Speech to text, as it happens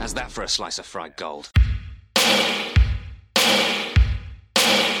How's that for a slice of fried gold? You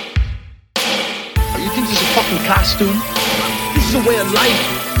think this is a fucking costume? This is a way of life.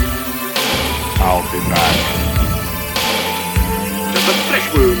 I'll be back. There's a flesh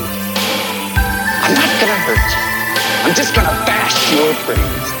wound. I'm not gonna hurt you. I'm just gonna bash your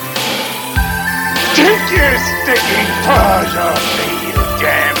brains. Take your sticking paws off me, you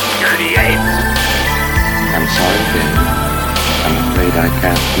damn dirty ape! I'm sorry, Dave. I'm afraid I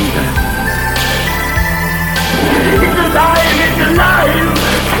can't do that. It's alive! It's alive!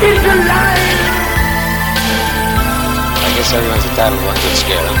 It's alive! I guess everyone's entitled to one good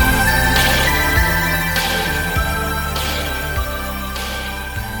scare, huh?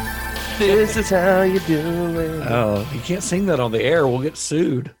 This is how you do it. Oh, you can't sing that on the air. We'll get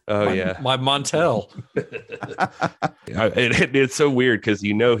sued. Oh, yeah. My Montel. It's so weird because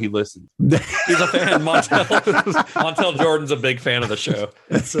he listens. He's a fan. Montel Jordan's a big fan of the show.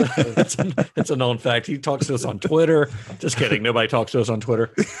 It's a known fact. He talks to us on Twitter. Just kidding. Nobody talks to us on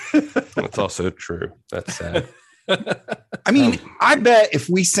Twitter. That's also true. That's sad. I mean, I bet if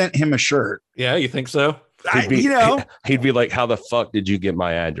we sent him a shirt, Yeah, you think so? He'd be like, how the fuck did you get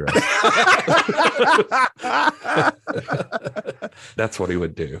my address? That's what he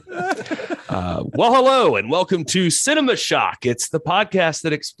would do. Well, hello, and welcome to Cinema Shock. It's the podcast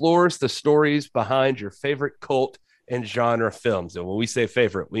that explores the stories behind your favorite cult and genre films. And when we say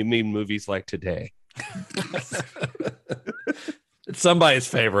favorite, we mean movies like today. It's somebody's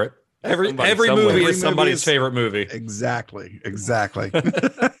favorite. Every movie is somebody's favorite movie. Exactly.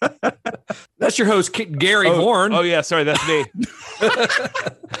 That's your host, Gary Horn. Oh, yeah. Sorry, that's me.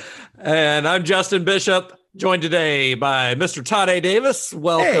 And I'm Justin Bishop, joined today by Mr. Todd A. Davis.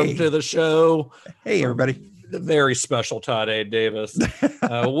 Welcome to the show. Hey, everybody. The very special Todd A. Davis.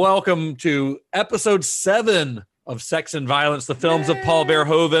 Welcome to episode 7 of Sex and Violence, the films of Paul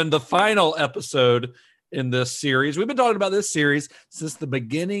Verhoeven, the final episode in this series. We've been talking about this series since the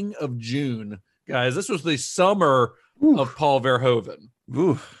beginning of June. Guys, this was the summer of Paul Verhoeven.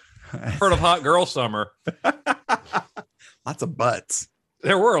 Ooh. Heard of Hot Girl Summer. Lots of butts.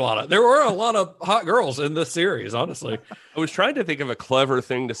 There were a lot of hot girls in this series, honestly. I was trying to think of a clever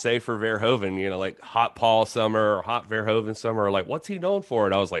thing to say for Verhoeven, like Hot Paul Summer or Hot Verhoeven Summer, or like, what's he known for?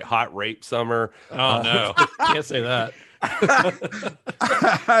 And I was like, Hot Rape Summer. Oh, no. Can't say that.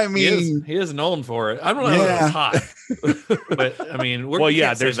 I mean, he is known for it. I don't know if it's hot, but I mean,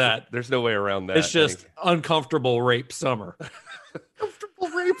 there's no way around that. It's just uncomfortable rape summer. Comfortable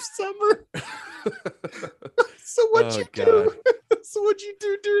rape summer. So what'd you do? So what'd you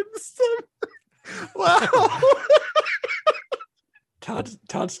do during the summer? Wow.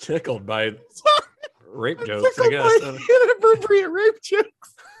 Todd's tickled by rape jokes, I guess. Inappropriate rape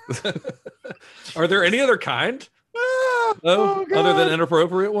jokes. Are there any other kind? Oh, other than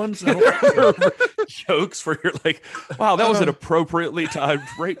inappropriate ones? Jokes where you're like, wow, that was an appropriately timed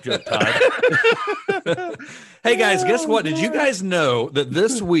rape joke, Todd. Hey guys, guess what? Did you guys know that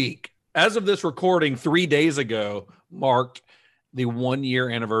this week, as of this recording 3 days ago, marked the 1-year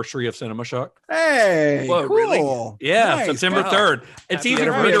anniversary of Cinema Shock? Hey, whoa, cool. really? Yeah, Nice. September 3rd. It's easy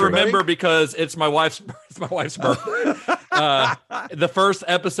for me to remember because it's my wife's birthday. The first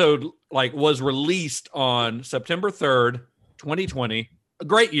episode was released on September 3rd, 2020. A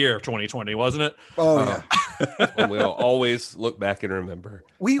great year, 2020, wasn't it? Oh, yeah. And we'll always look back and remember.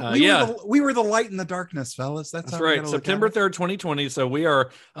 We were the light in the darkness, fellas. That's right. September 3rd, 2020. So we are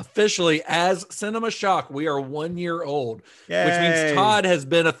officially, as Cinema Shock, we are 1 year old, Yay. which means Todd has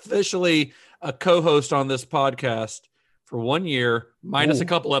been officially a co-host on this podcast for 1 year, minus a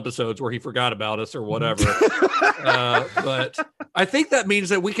couple episodes where he forgot about us or whatever. But I think that means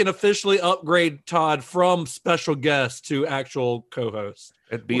that we can officially upgrade Todd from special guest to actual co-host.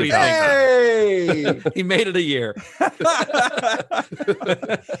 It'd be Hey! He made it a year.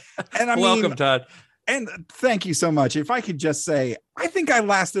 And Welcome, Todd. And thank you so much. If I could just say, I think I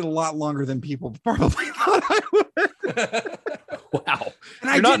lasted a lot longer than people probably thought I would. Wow.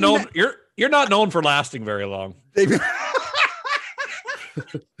 And You're not known for lasting very long.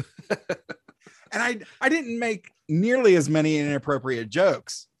 And I didn't make nearly as many inappropriate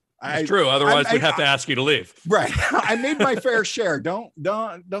jokes. It's true. Otherwise, we'd have to ask you to leave. Right. I made my fair share. Don't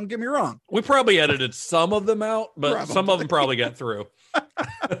get me wrong. We probably edited some of them out, but some of them probably got through.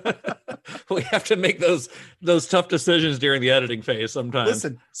 We have to make those tough decisions during the editing phase sometimes.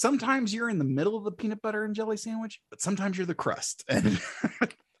 Listen, sometimes you're in the middle of the peanut butter and jelly sandwich, but sometimes you're the crust. And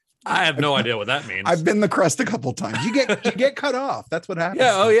I have no idea what that means. I've been the crust a couple times. You get cut off. That's what happens.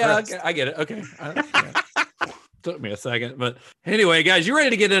 Yeah. Oh, yeah. I get it. Okay. Took me a second, but anyway, guys, you ready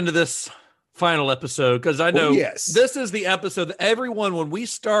to get into this final episode, because I know yes. This is the episode that everyone, when we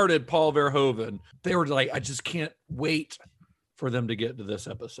started Paul Verhoeven, they were like, I just can't wait for them to get to this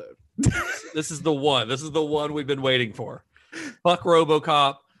episode. This is the one. This is the one we've been waiting for. Fuck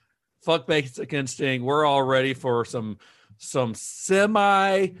RoboCop. Fuck Basic Instinct. We're all ready for some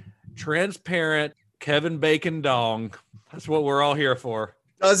semi-transparent Kevin Bacon dong. That's what we're all here for.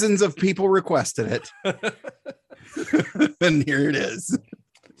 Dozens of people requested it. And here it is.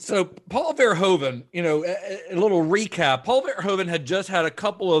 So Paul Verhoeven, a little recap. Paul Verhoeven had just had a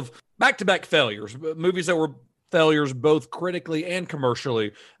couple of back-to-back failures, movies that were failures both critically and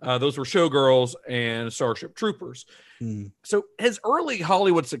commercially. Those were Showgirls and Starship Troopers. So his early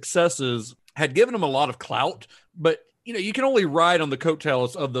Hollywood successes had given him a lot of clout, but you can only ride on the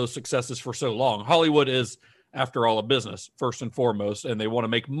coattails of those successes for so long. Hollywood is, after all, a business first and foremost, and they want to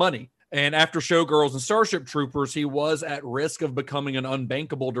make money. And after Showgirls and Starship Troopers, he was at risk of becoming an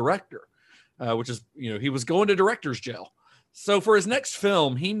unbankable director, which is, he was going to director's jail. So for his next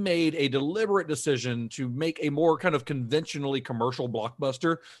film, he made a deliberate decision to make a more kind of conventionally commercial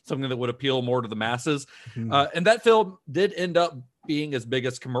blockbuster, something that would appeal more to the masses. And that film did end up being his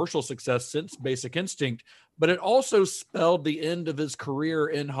biggest commercial success since Basic Instinct, but it also spelled the end of his career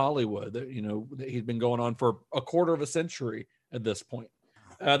in Hollywood. That he'd been going on for a quarter of a century at this point.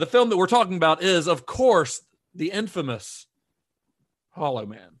 The film that we're talking about is, of course, the infamous Hollow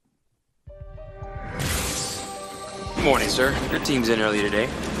Man. Morning, sir. Your team's in early today.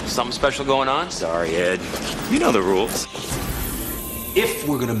 Something special going on? Sorry, Ed. You know the rules. If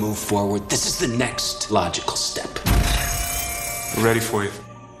we're gonna move forward, this is the next logical step. I'm ready for you.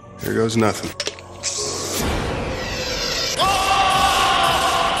 Here goes nothing.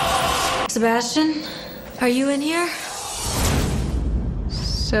 Sebastian, are you in here?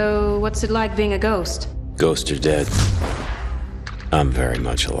 So, what's it like being a ghost? Ghosts are dead. I'm very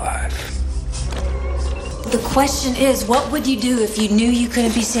much alive. The question is, what would you do if you knew you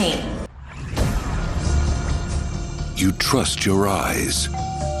couldn't be seen? You trust your eyes.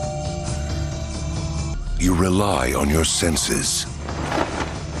 You rely on your senses.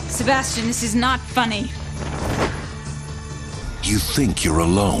 Sebastian, this is not funny. You think you're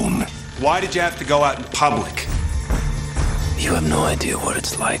alone. Why did you have to go out in public? You have no idea what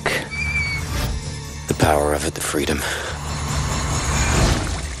it's like. The power of it, the freedom.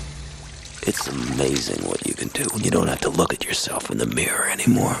 It's amazing what you can do when you don't have to look at yourself in the mirror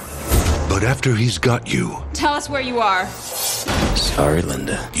anymore. But after he's got you... Tell us where you are. Sorry,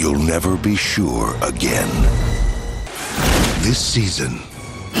 Linda. You'll never be sure again. This season...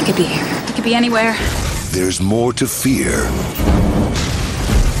 He could be here. He could be anywhere. There's more to fear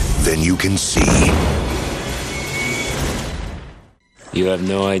than you can see. You have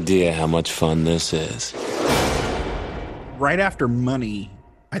no idea how much fun this is. Right after money,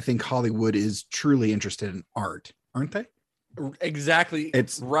 I think Hollywood is truly interested in art, aren't they? Exactly.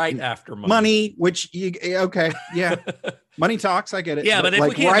 It's right after money. Money, which okay, yeah. Money talks, I get it. Yeah, but if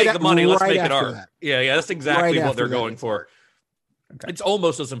we can't make the money, let's make it art. That. Yeah, that's exactly right what they're going for. Okay. It's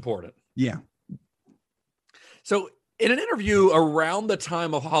almost as important. Yeah. So in an interview around the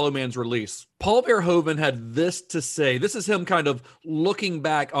time of Hollow Man's release, Paul Verhoeven had this to say. This is him kind of looking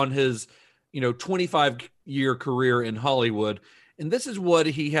back on his, 25-year career in Hollywood. And this is what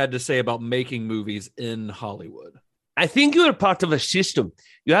he had to say about making movies in Hollywood. I think you're part of a system.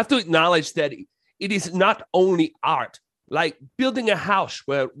 You have to acknowledge that it is not only art, like building a house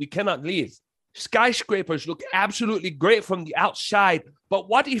where we cannot live. Skyscrapers look absolutely great from the outside, but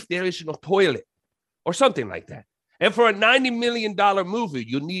what if there is no toilet or something like that? And for a $90 million movie,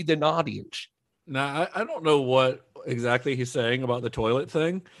 you need an audience. Now, I don't know what exactly he's saying about the toilet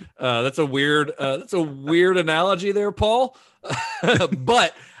thing. That's a weird analogy there, Paul.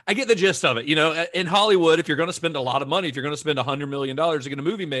 But I get the gist of it. In Hollywood, if you're going to spend a lot of money, if you're going to spend $100 million to get a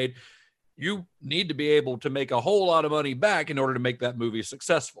movie made, you need to be able to make a whole lot of money back in order to make that movie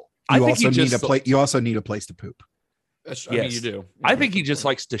succsuccessful. You also need a place to poop. I mean, you do. I think he just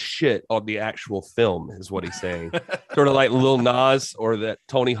likes to shit on the actual film, is what he's saying. Sort of like Lil Nas or that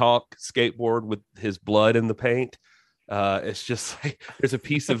Tony Hawk skateboard with his blood in the paint. It's just like there's a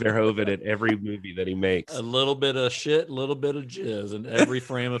piece of Verhoeven in every movie that he makes. A little bit of shit, a little bit of jizz in every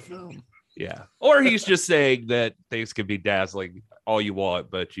frame of film. Yeah. Or he's just saying that things can be dazzling all you want,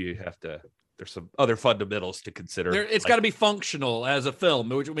 but you have to. There's some other fundamentals to consider. It's got to be functional as a film,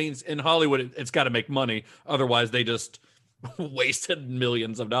 which means in Hollywood, it's got to make money. Otherwise, they just wasted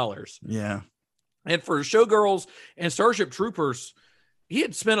millions of dollars. Yeah. And for Showgirls and Starship Troopers, he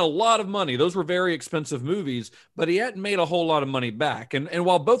had spent a lot of money. Those were very expensive movies, but he hadn't made a whole lot of money back. And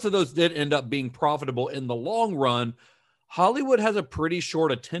while both of those did end up being profitable in the long run, Hollywood has a pretty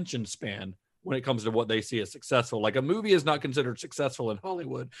short attention span when it comes to what they see as successful. Like a movie is not considered successful in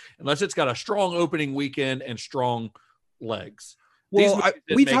Hollywood unless it's got a strong opening weekend and strong legs. Well, These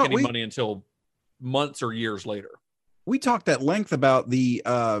movies didn't make any money until months or years later. We talked at length about the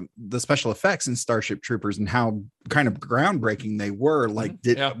special effects in Starship Troopers and how kind of groundbreaking they were. Like,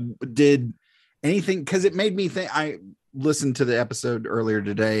 did anything, because it made me think. I listened to the episode earlier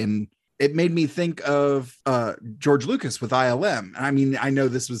today, and it made me think of George Lucas with ILM. I mean, I know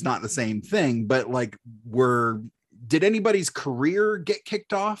this was not the same thing, but like, did anybody's career get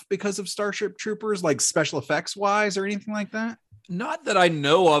kicked off because of Starship Troopers, like special effects wise or anything like that? Not that I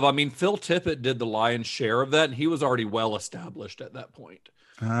know of. I mean, Phil Tippett did the lion's share of that, and he was already well established at that point.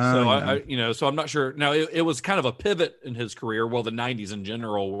 So I'm not sure. Now, it was kind of a pivot in his career. Well, the 90s in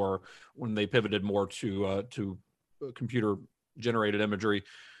general were when they pivoted more to computer generated imagery.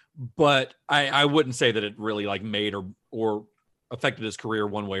 But I wouldn't say that it really like made or affected his career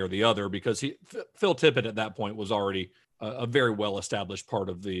one way or the other, because Phil Tippett at that point was already a very well established part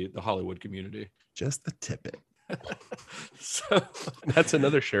of the Hollywood community. Just the Tippett. So that's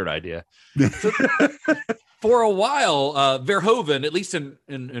another shared idea. For a while, Verhoeven, at least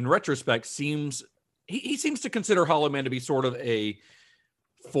in retrospect, seems to consider Hollow Man to be sort of a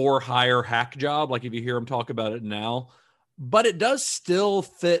for-hire hack job. Like if you hear him talk about it now, but it does still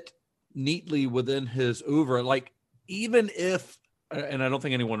fit neatly within his oeuvre. Like even if, and I don't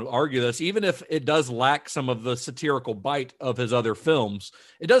think anyone would argue this, even if it does lack some of the satirical bite of his other films,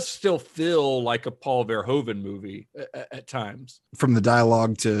 it does still feel like a Paul Verhoeven movie at times. From the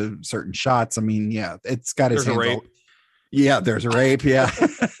dialogue to certain shots. I mean, yeah, it's got his There's hands a rape. Yeah, there's a rape. Yeah.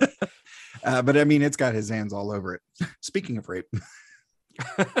 But I mean, it's got his hands all over it. Speaking of rape.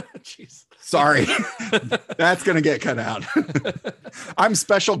 Jeez. Sorry. That's going to get cut out. I'm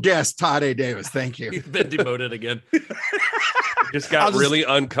special guest Todd A. Davis. Thank you. You've been demoted again. Just got really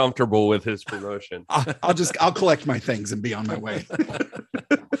uncomfortable with his promotion. I'll collect my things and be on my way.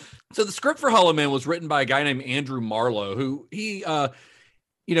 So the script for Hollow Man was written by a guy named Andrew Marlowe, who he's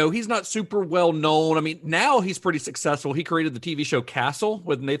not super well known. I mean, now he's pretty successful. He created the TV show Castle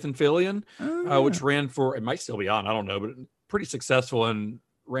with Nathan Fillion, which ran for, it might still be on, I don't know, but pretty successful and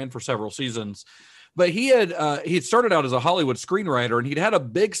ran for several seasons. But he had started out as a Hollywood screenwriter, and he'd had a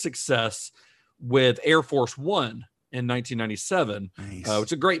big success with Air Force One in 1997, nice. Which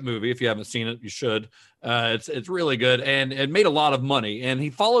is a great movie. If you haven't seen it, you should. It's really good, and it made a lot of money. And he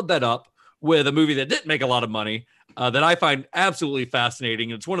followed that up with a movie that didn't make a lot of money that I find absolutely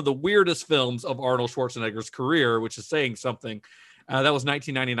fascinating. It's one of the weirdest films of Arnold Schwarzenegger's career, which is saying something. That was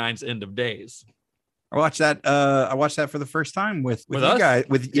 1999's End of Days. I watched that. I watched that for the first time with you us? guys.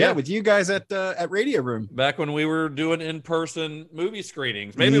 With you guys at Radio Room back when we were doing in-person movie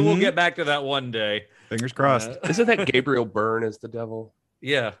screenings. Maybe we'll get back to that one day. Fingers crossed. Isn't that Gabriel Byrne as the devil?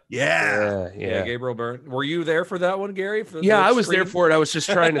 Yeah. Gabriel Byrne. Were you there for that one, Gary? I was there for it. I was just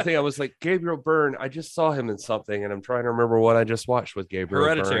trying to think. I was like, Gabriel Byrne. I just saw him in something, and I'm trying to remember what I just watched with Gabriel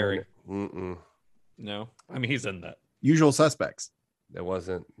Hereditary. Byrne. No, I mean he's in that. Usual Suspects. That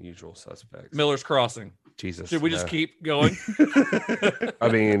wasn't Usual Suspects. Miller's Crossing. Jesus. Should we just keep going? I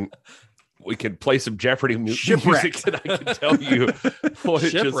mean, we could play some Jeopardy music that I can tell you what it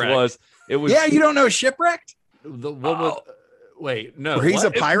just was. It was. Yeah, you don't know Shipwrecked? The one with. Wait, no. Where he's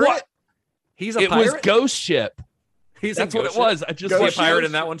a pirate? He's a pirate? It was Ghost Ship. That's what it was. I just was a pirate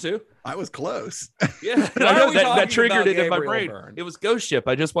in that one too. I was close. Yeah, I know that triggered it in my brain. Byrne? It was Ghost Ship.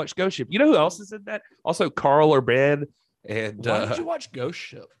 I just watched Ghost Ship. You know who else is in that? Also, Carl Urban. And why did you watch Ghost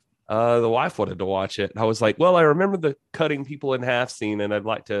Ship? The wife wanted to watch it, and I was like, "Well, I remember the cutting people in half scene, and I'd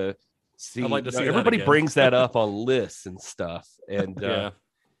like to see." Everybody brings that up on lists and stuff, and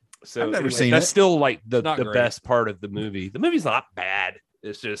so I've never seen that's it. Still like the best part of the movie. The movie's not bad;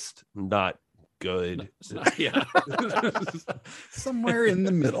 it's just not good. Somewhere in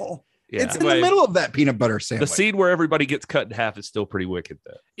the middle. Yeah. It's in the middle of that peanut butter sandwich. The scene where everybody gets cut in half is still pretty wicked,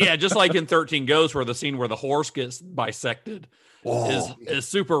 though. Yeah, just like in 13 Ghosts, where the scene where the horse gets bisected is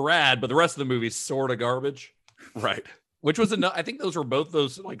super rad, but the rest of the movie is sort of garbage. Right. Which was enough. I think those were both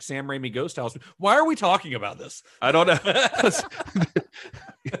those like Sam Raimi Ghost House. Why are we talking about this? I don't know.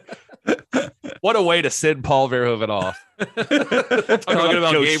 What a way to send Paul Verhoeven off. Talking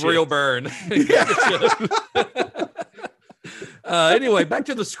about Gabriel Byrne. Anyway, back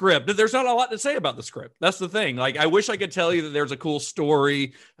to the script. There's not a lot to say about the script. That's the thing. Like, I wish I could tell you that there's a cool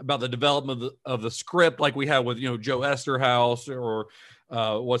story about the development of the script, like we have with Joe Esterhaus or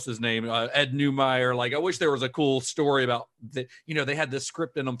what's his name, Ed Neumeyer. Like, I wish there was a cool story about that. They had this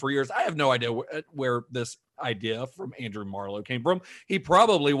script in them for years. I have no idea where this idea from Andrew Marlowe came from. He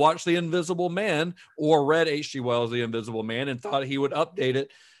probably watched The Invisible Man or read H.G. Wells' The Invisible Man and thought he would update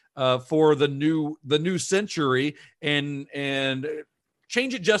it for the new century, and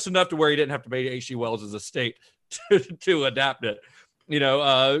change it just enough to where he didn't have to pay H.G. Wells' estate to adapt it.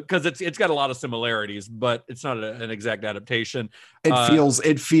 Because it's got a lot of similarities, but it's not an exact adaptation.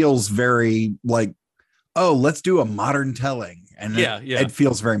 It feels very like, oh, let's do a modern telling, and it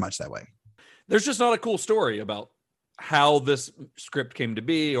feels very much that way. There's just not a cool story about how this script came to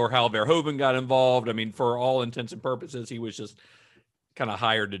be or how Verhoeven got involved. I mean, for all intents and purposes, he was just kind of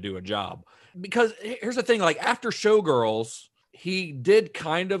hired to do a job. Because here's the thing, like after Showgirls, he did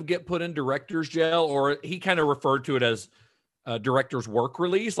kind of get put in director's jail, or he kind of referred to it as director's work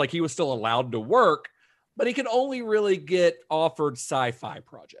release. Like he was still allowed to work, but he could only really get offered sci-fi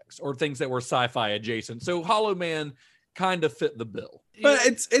projects or things that were sci-fi adjacent. So Hollow Man kind of fit the bill. But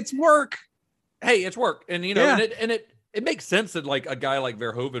it's work. Hey, it's work. And and it makes sense that like a guy like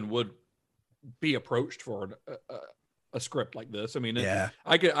Verhoeven would be approached for a script like this. I mean,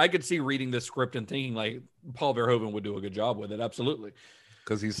 I could see reading this script and thinking like Paul Verhoeven would do a good job with it. Absolutely.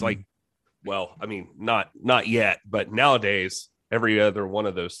 Because he's like, well, I mean, not yet, but nowadays every other one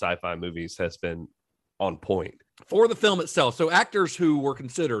of those sci-fi movies has been on point for the film itself. So actors who were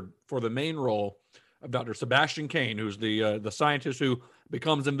considered for the main role of Dr. Sebastian Cain, who's the scientist who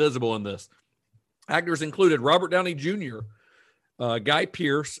becomes invisible in this, actors included Robert Downey Jr., Guy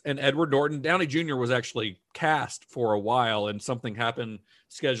Pearce, and Edward Norton. Downey Jr. was actually cast for a while, and something happened,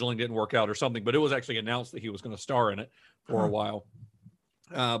 scheduling didn't work out or something, but it was actually announced that he was going to star in it for a while.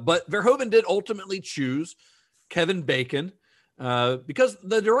 But Verhoeven did ultimately choose Kevin Bacon because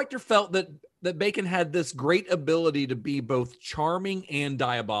the director felt that Bacon had this great ability to be both charming and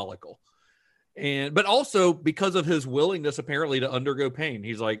diabolical. But also because of his willingness apparently to undergo pain.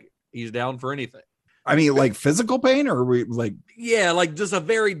 He's down for anything. I mean, like physical pain, or we like? Yeah, like just a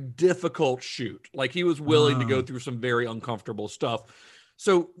very difficult shoot. Like he was willing to go through some very uncomfortable stuff.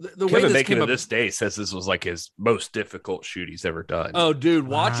 So the way Kevin Bacon to this day says this was like his most difficult shoot he's ever done. Oh, dude,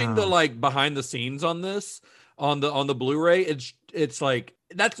 watching the like behind the scenes on this on the Blu-ray, it's like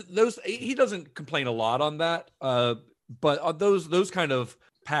he doesn't complain a lot on that. But those kind of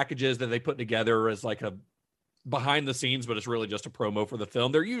packages that they put together as like a behind the scenes, but it's really just a promo for the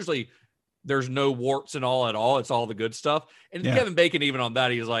film. There's no warts and all at all. It's all the good stuff. And Kevin Bacon, even on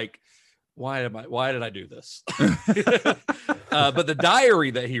that, he's like, why did I do this? But the diary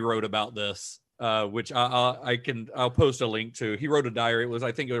that he wrote about this, which I'll post a link to. He wrote a diary. It was,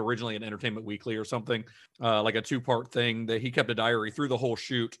 I think, originally an Entertainment Weekly or something, like a 2-part thing that he kept a diary through the whole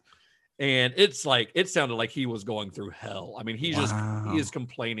shoot. And it's like, it sounded like he was going through hell. I mean, he is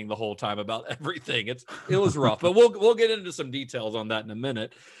complaining the whole time about everything. It was rough, but we'll get into some details on that in a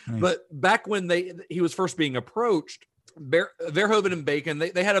minute. Nice. But back when he was first being approached, Verhoeven and Bacon,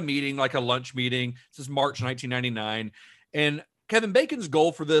 they had a meeting, like a lunch meeting. This is March 1999. And Kevin Bacon's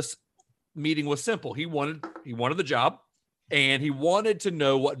goal for this meeting was simple. He wanted the job, and he wanted to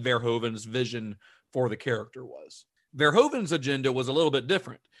know what Verhoeven's vision for the character was. Verhoeven's agenda was a little bit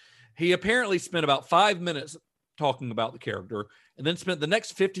different. He apparently spent about 5 minutes talking about the character and then spent the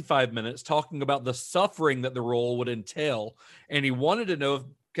next 55 minutes talking about the suffering that the role would entail. And he wanted to know if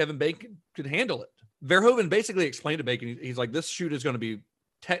Kevin Bacon could handle it. Verhoeven basically explained to Bacon, he's like, this shoot is going to be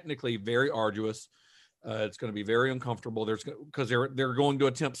technically very arduous. It's going to be very uncomfortable. Because they're going to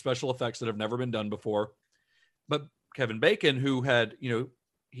attempt special effects that have never been done before. But Kevin Bacon, who had,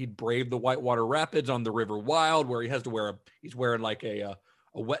 he'd braved the Whitewater Rapids on the River Wild, where he has to he's wearing like a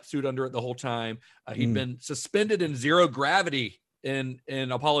wetsuit under it the whole time. He'd been suspended in zero gravity in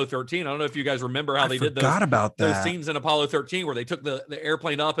Apollo 13. I don't know if you guys remember how they did those scenes in Apollo 13 where they took the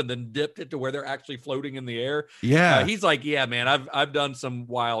airplane up and then dipped it to where they're actually floating in the air. Yeah. He's like, yeah, man, I've done some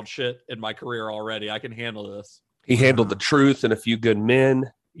wild shit in my career already. I can handle this. He handled The Truth and A Few Good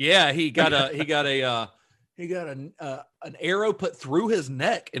Men. Yeah. He got an arrow put through his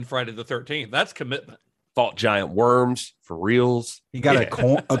neck in Friday the 13th. That's commitment. Fought giant worms for reals. He got a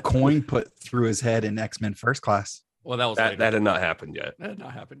coin put through his head in X-Men First Class. Well, that had not happened yet. That had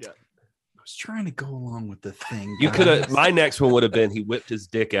not happened yet. I was trying to go along with the thing. You could have. My next one would have been he whipped his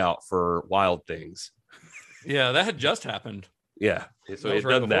dick out for Wild Things. Yeah, that had just happened. Yeah, so he'd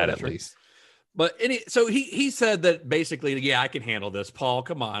done that at least. But so he said that basically, yeah, I can handle this, Paul.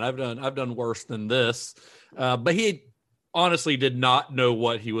 Come on, I've done worse than this. But he honestly did not know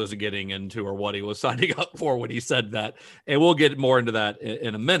what he was getting into or what he was signing up for when he said that. And we'll get more into that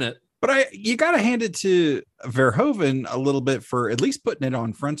in a minute. But you got to hand it to Verhoeven a little bit for at least putting it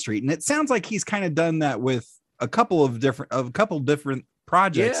on Front Street. And it sounds like he's kind of done that with a couple different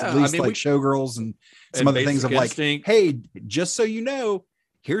projects, at least like Showgirls and some other things of like, hey, just so you know,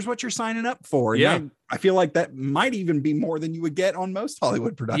 here's what you're signing up for. And Yeah. I feel like that might even be more than you would get on most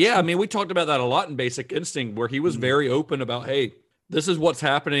Hollywood productions. Yeah, I mean, we talked about that a lot in Basic Instinct, where he was very open about, hey, this is what's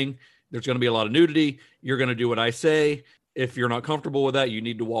happening. There's going to be a lot of nudity. You're going to do what I say. If you're not comfortable with that, you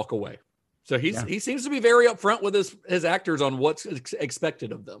need to walk away. So he seems to be very upfront with his actors on what's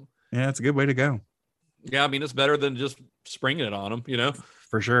expected of them. Yeah, it's a good way to go. Yeah, I mean, it's better than just springing it on them, you know?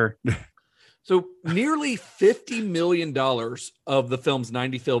 For sure. So nearly $50 million of the film's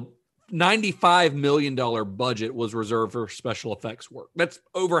 $95 million budget was reserved for special effects work. That's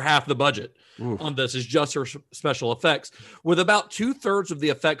over half the budget on this is just for special effects, with about 2/3 of the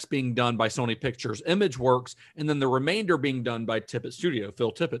effects being done by Sony Pictures Imageworks, and then the remainder being done by Tippett Studio,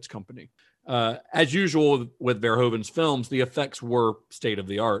 Phil Tippett's company. As usual with Verhoeven's films, the effects were state of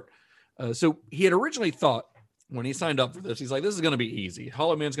the art. So he had originally thought, when he signed up for this, he's like, this is going to be easy.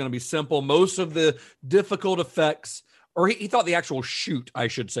 Hollow Man's going to be simple. Most of the difficult effects, or he thought the actual shoot, I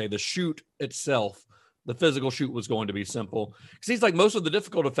should say, the shoot itself, the physical shoot was going to be simple. Because he's like, most of the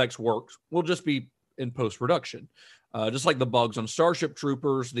difficult effects works will just be in post-production. Just like the bugs on Starship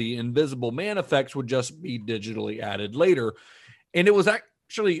Troopers, the Invisible Man effects would just be digitally added later. And it was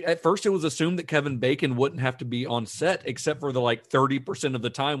actually, at first, it was assumed that Kevin Bacon wouldn't have to be on set except for the 30% of the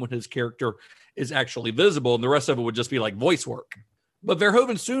time when his character is actually visible, and the rest of it would just be like voice work. But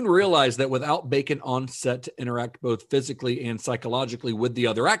Verhoeven soon realized that without Bacon on set to interact both physically and psychologically with the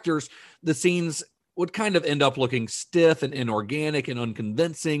other actors, the scenes would kind of end up looking stiff and inorganic and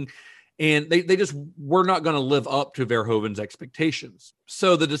unconvincing, and they just were not going to live up to Verhoeven's expectations.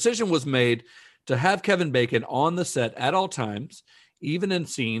 So the decision was made to have Kevin Bacon on the set at all times, even in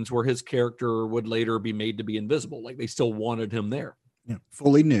scenes where his character would later be made to be invisible. Like, they still wanted him there. Yeah,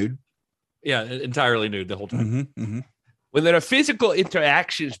 fully nude. Yeah, entirely nude the whole time. When there are physical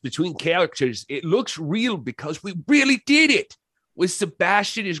interactions between characters, it looks real because we really did it. When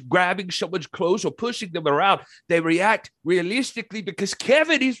Sebastian is grabbing someone's clothes or pushing them around, they react realistically because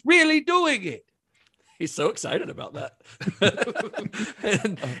Kevin is really doing it. He's so excited about that.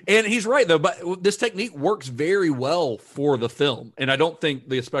 and he's right, though. But this technique works very well for the film. And I don't think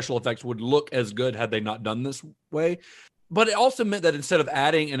the special effects would look as good had they not done this way. But it also meant that instead of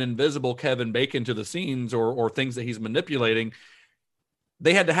adding an invisible Kevin Bacon to the scenes or things that he's manipulating,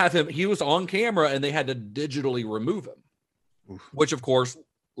 they had to have him. He was on camera and they had to digitally remove him, which, of course,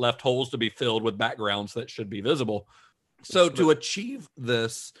 left holes to be filled with backgrounds that should be visible. So to achieve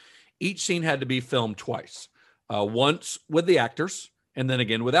this, each scene had to be filmed twice, once with the actors and then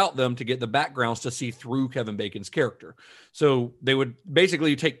again without them, to get the backgrounds to see through Kevin Bacon's character. So they would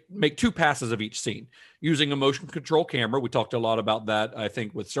basically make 2 passes of each scene using a motion control camera. We talked a lot about that, I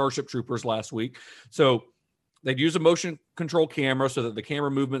think, with Starship Troopers last week. So they'd use a motion control camera so that the camera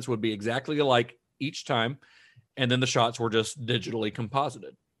movements would be exactly alike each time. And then the shots were just digitally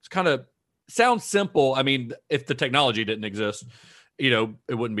composited. It's kind of sounds simple. I mean, if the technology didn't exist, it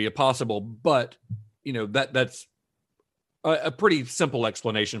wouldn't be possible. But, that's a pretty simple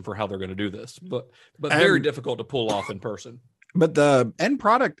explanation for how they're going to do this, but very difficult to pull off in person. But the end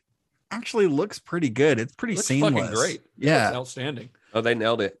product actually looks pretty good. It's pretty seamless. Fucking great. Yeah. It's outstanding. Oh, they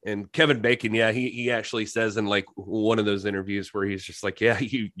nailed it. And Kevin Bacon, he actually says in like one of those interviews where he's just like, yeah,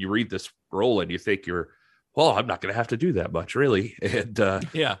 you read this role and you think I'm not going to have to do that much, really. And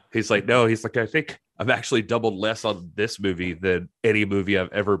he's like, no, he's like, I think I've actually doubled less on this movie than any movie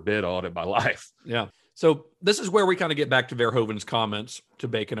I've ever been on in my life. Yeah. So this is where we kind of get back to Verhoeven's comments to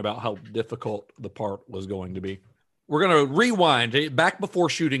Bacon about how difficult the part was going to be. We're going to rewind back before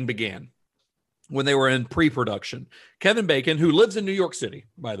shooting began, when they were in pre-production. Kevin Bacon, who lives in New York City,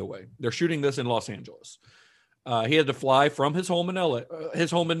 by the way, they're shooting this in Los Angeles. He had to fly from his home in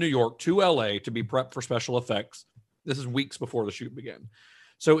New York to LA to be prepped for special effects. This is weeks before the shoot began.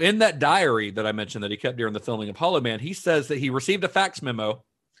 So in that diary that I mentioned that he kept during the filming of Hollow Man, he says that he received a fax memo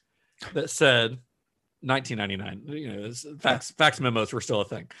that said 1999, fax memos were still a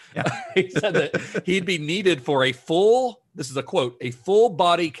thing. Yeah. He said that he'd be needed for this is a quote, a full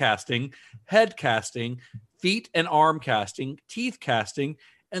body casting, head casting, feet and arm casting, teeth casting,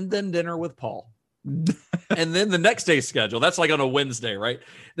 and then dinner with Paul. And then the next day's schedule, that's like on a Wednesday, right?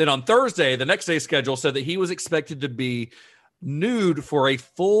 Then on Thursday, the next day's schedule said that he was expected to be nude for a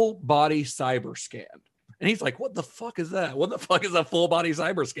full body cyber scan. And he's like, what the fuck is that? What the fuck is a full body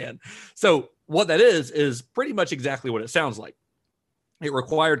cyber scan? So what that is pretty much exactly what it sounds like. It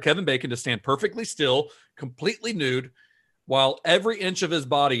required Kevin Bacon to stand perfectly still, completely nude, while every inch of his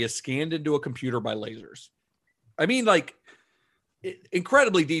body is scanned into a computer by lasers. I mean, like,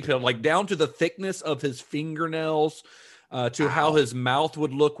 incredibly detailed, like down to the thickness of his fingernails, to how his mouth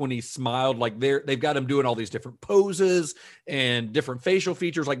would look when he smiled. Like they've got him doing all these different poses and different facial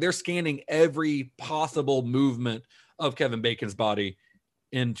features. Like they're scanning every possible movement of Kevin Bacon's body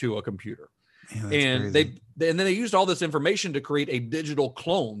into a computer. Man, and then they used all this information to create a digital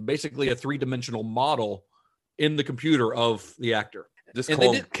clone, basically a 3-dimensional model in the computer of the actor. Just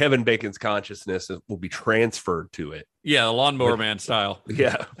called Kevin Bacon's consciousness will be transferred to it. Yeah, the Lawnmower Man style.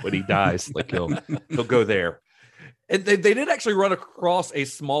 Yeah, when he dies, like he'll go there. And they did actually run across a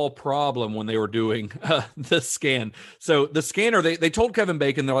small problem when they were doing the scan. So the scanner, they told Kevin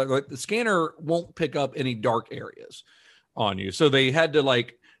Bacon, they're like, the scanner won't pick up any dark areas on you. So they had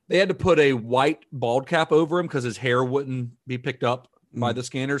to put a white bald cap over him because his hair wouldn't be picked up by the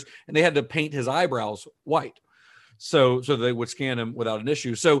scanners, and they had to paint his eyebrows white. So they would scan him without an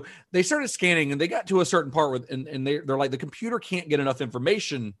issue. So they started scanning, and they got to a certain part with, and they're like, the computer can't get enough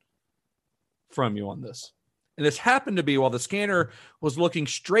information from you on this. And this happened to be while the scanner was looking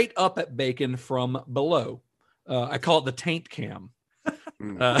straight up at Bacon from below. I call it the taint cam.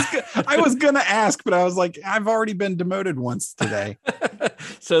 I was gonna ask, but I was like, I've already been demoted once today.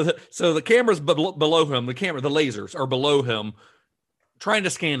 So the camera's below him. The lasers are below him, trying to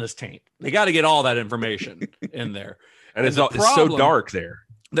scan his taint. They got to get all that information in there. And it's so dark there.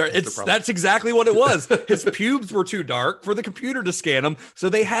 That's exactly what it was. His pubes were too dark for the computer to scan them, so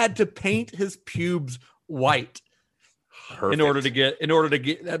they had to paint his pubes white. Perfect. in order to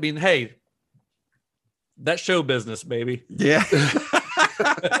get. I mean, hey, that's show business, baby. Yeah.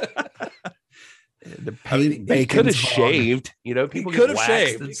 The paint Bacon could have shaved. People could have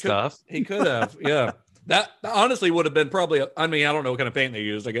shaved and stuff. He could have. Yeah. That honestly would have been probably, I don't know what kind of paint they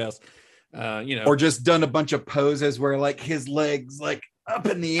used, I guess. Or just done a bunch of poses where like his legs like up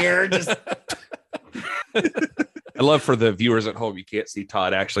in the air. Just I love for the viewers at home, you can't see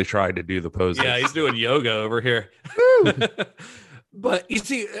Todd actually trying to do the poses. Yeah, he's doing yoga over here. But you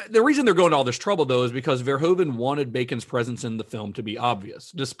see, the reason they're going to all this trouble, though, is because Verhoeven wanted Bacon's presence in the film to be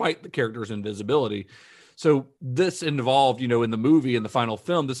obvious, despite the character's invisibility. So this involved, in the movie, in the final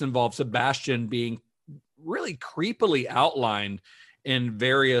film, this involved Sebastian being really creepily outlined in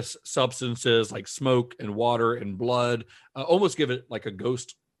various substances like smoke and water and blood, almost give it like a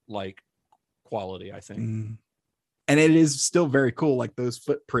ghost-like quality, I think. And it is still very cool, like those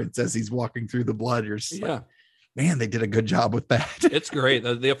footprints as he's walking through the blood. You're just like, man, they did a good job with that. It's great.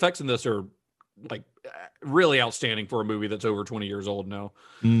 The effects in this are like really outstanding for a movie that's over 20 years old now.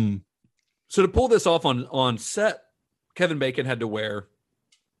 So to pull this off on set, Kevin Bacon had to wear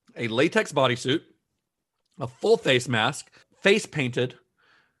a latex bodysuit, a full face mask, face painted,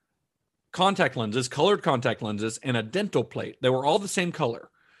 colored contact lenses, and a dental plate. They were all the same color.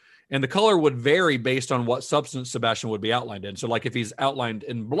 And the color would vary based on what substance Sebastian would be outlined in. So like if he's outlined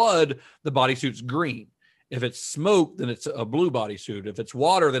in blood, the bodysuit's green. If it's smoke, then it's a blue bodysuit. If it's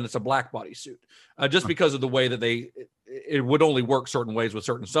water, then it's a black bodysuit. Just because of the way that it would only work certain ways with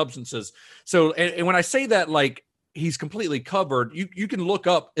certain substances. So, and when I say that, like he's completely covered, you can look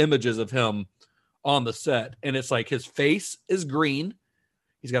up images of him on the set, and it's like his face is green.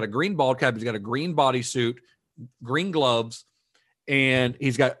 He's got a green bald cap. He's got a green bodysuit, green gloves, and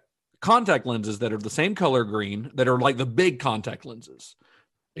he's got contact lenses that are the same color green, that are like the big contact lenses,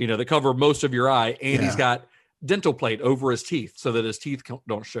 that cover most of your eye. And he's got dental plate over his teeth so that his teeth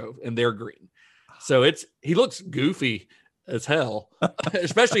don't show, and they're green. So he looks goofy as hell,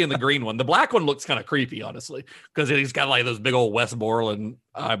 especially in the green one. The black one looks kind of creepy, honestly, because he's got like those big old Westmoreland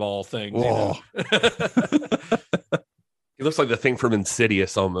eyeball things. He looks like the thing from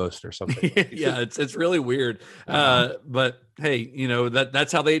Insidious almost, or something. Yeah, it's really weird. But hey,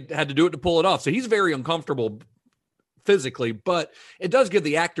 that's how they had to do it to pull it off. So he's very uncomfortable physically, but it does give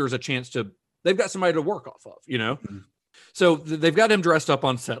the actors a chance they've got somebody to work off of, So they've got him dressed up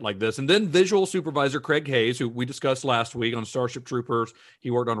on set like this. And then visual supervisor Craig Hayes, who we discussed last week on Starship Troopers, he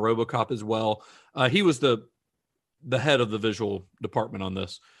worked on RoboCop as well. He was the head of the visual department on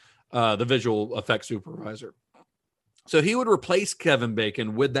this, the visual effects supervisor. So he would replace Kevin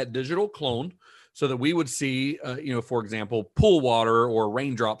Bacon with that digital clone so that we would see, for example, pool water or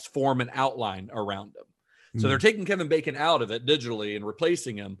raindrops form an outline around him. So they're taking Kevin Bacon out of it digitally and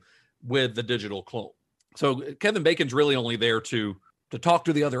replacing him with the digital clone. So Kevin Bacon's really only there to talk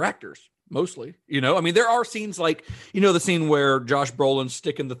to the other actors, mostly. There are scenes like, the scene where Josh Brolin's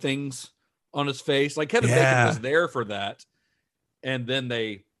sticking the things on his face. Like Kevin Bacon was there for that. And then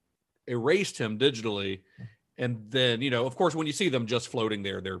they erased him digitally. And then, of course, when you see them just floating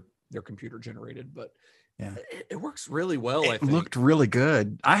there, they're computer generated. But it works really well. I think it looked really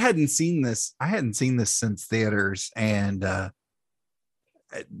good. I hadn't seen this since theaters, and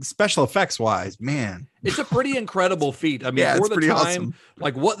special effects wise, man, it's a pretty incredible feat. I mean, Yeah, for it's the pretty time, awesome.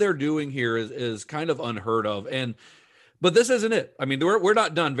 like what they're doing here is kind of unheard of. But this isn't it. I mean, we're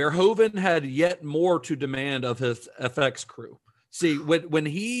not done. Verhoeven had yet more to demand of his FX crew. See, when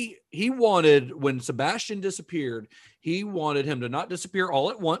Sebastian disappeared, he wanted him to not disappear all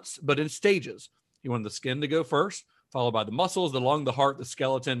at once, but in stages. He wanted the skin to go first, followed by the muscles, the lung, the heart, the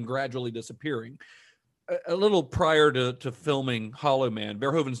skeleton gradually disappearing. A little prior to filming Hollow Man,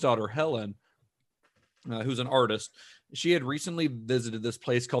 Verhoeven's daughter, Helen, who's an artist, she had recently visited this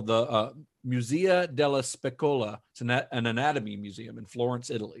place called the Musea della Spicola. It's an anatomy museum in Florence,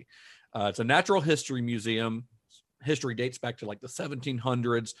 Italy. It's a natural history museum. History dates back to like the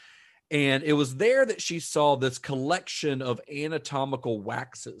 1700s. And it was there that she saw this collection of anatomical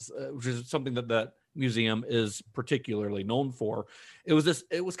waxes, which is something that museum is particularly known for. It was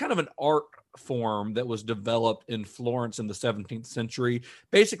kind of an art form that was developed in Florence in the 17th century,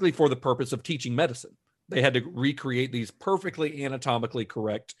 basically for the purpose of teaching medicine. They had to recreate these perfectly anatomically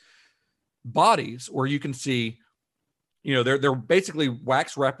correct bodies where you can see, they're basically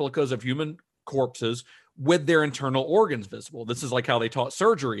wax replicas of human corpses with their internal organs visible. This is like how they taught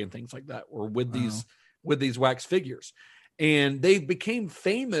surgery and things like that, or with these wax figures. And they became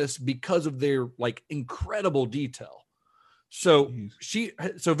famous because of their like incredible detail. So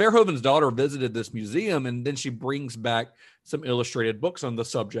Verhoeven's daughter visited this museum, and then she brings back some illustrated books on the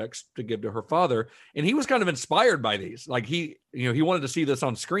subjects to give to her father. And he was kind of inspired by these. Like he wanted to see this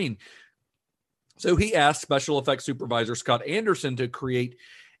on screen. So he asked special effects supervisor Scott Anderson to create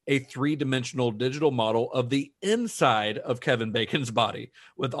a 3-dimensional digital model of the inside of Kevin Bacon's body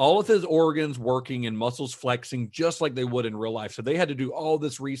with all of his organs working and muscles flexing just like they would in real life. So they had to do all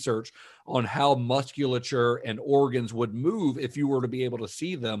this research on how musculature and organs would move if you were to be able to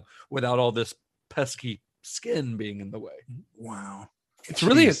see them without all this pesky skin being in the way. Wow. It's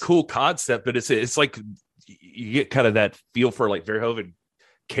really a cool concept, but it's like you get kind of that feel for like Verhoeven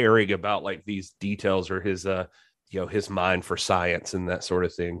caring about like these details, or his his mind for science and that sort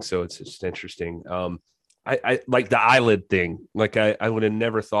of thing. So it's just interesting. I like the eyelid thing. Like I would have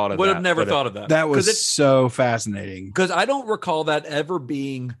never thought of that. Would have never thought of that. That was so fascinating. Because I don't recall that ever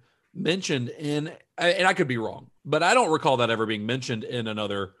being mentioned in, and I could be wrong, but I don't recall that ever being mentioned in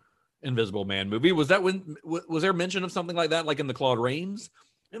another Invisible Man movie. Was there mention of something like that, like in the Claude Rains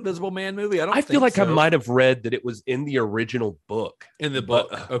Invisible Man movie? I feel like I might have read that it was in the original book. In the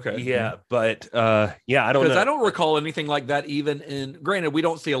book, okay. Yeah, but I don't know. Because I don't recall anything like that even in, granted, we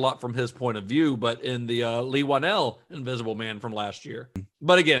don't see a lot from his point of view, but in the Lee Wanell Invisible Man from last year.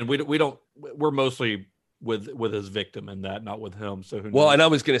 But again, we're mostly with his victim in that, not with him. So who knows? Well, and I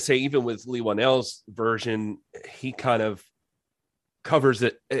was going to say, even with Lee Wanell's version, he kind of covers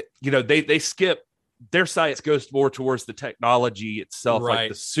it. They skip. Their science goes more towards the technology itself, right, like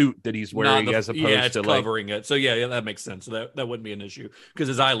the suit that he's wearing, as opposed to covering it. So yeah, that makes sense. So that wouldn't be an issue because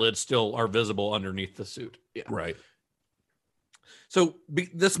his eyelids still are visible underneath the suit. Yeah, right. So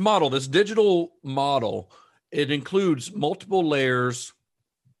this digital model, it includes multiple layers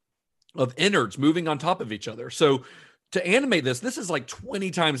of innards moving on top of each other. So to animate this is like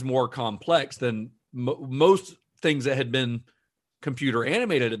 20 times more complex than most things that had been computer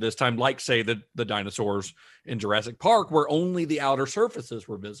animated at this time, like say the dinosaurs in Jurassic Park, where only the outer surfaces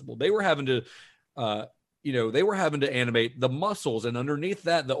were visible. They were having to animate the muscles, and underneath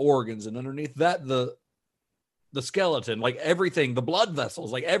that the organs, and underneath that the skeleton, like everything, the blood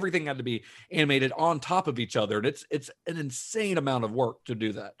vessels, like everything had to be animated on top of each other. And it's an insane amount of work to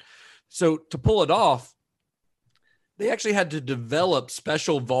do that. So to pull it off, they actually had to develop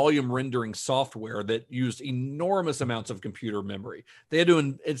special volume rendering software that used enormous amounts of computer memory. They had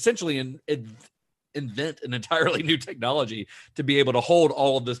to essentially invent an entirely new technology to be able to hold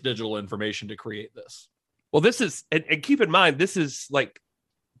all of this digital information to create this. Well, this is, and keep in mind, this is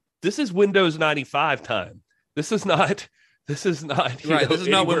Windows 95 time. This is not right. This is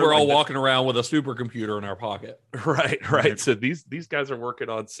not when we're all walking around with a supercomputer in our pocket. Right. So these guys are working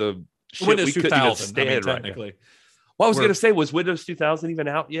on some shit Windows we couldn't even 2000, stand technically. Right now. Well, I was going to say, was Windows 2000 even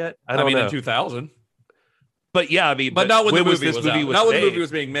out yet? I don't know. In 2000. But yeah, but not when the movie was out. Not when the movie made?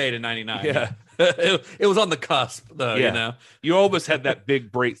 was being made in 99. Yeah. It was on the cusp, though, yeah. You almost had that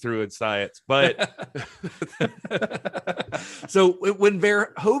big breakthrough in science, but so when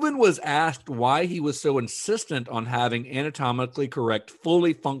Verhoeven was asked why he was so insistent on having anatomically correct,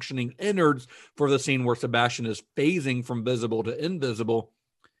 fully functioning innards for the scene where Sebastian is phasing from visible to invisible,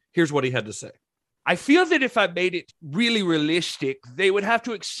 here's what he had to say. I feel that if I made it really realistic, they would have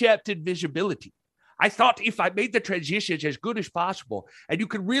to accept invisibility. I thought if I made the transitions as good as possible and you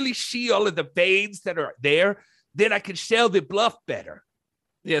could really see all of the veins that are there, then I could sell the bluff better.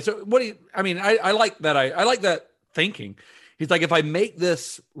 Yeah. So what do you, I mean, I like that. I like that thinking. He's like, if I make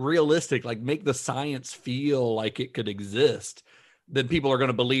this realistic, like make the science feel like it could exist, then people are going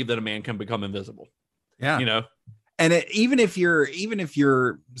to believe that a man can become invisible. Yeah. You know? And even if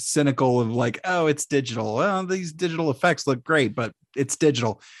you're cynical of like, oh, it's digital. Well, these digital effects look great, but it's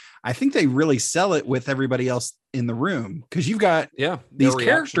digital. I think they really sell it with everybody else in the room. Cause you've got, these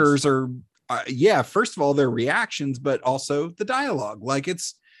characters are, first of all, their reactions, but also the dialogue. Like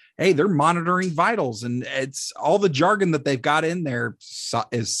hey, they're monitoring vitals, and it's all the jargon that they've got in there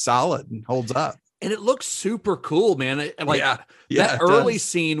is solid and holds up. And it looks super cool, man. That early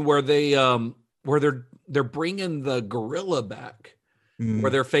scene where they're bringing the gorilla back, where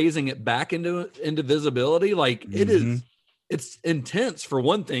they're phasing it back into visibility. Like it's intense for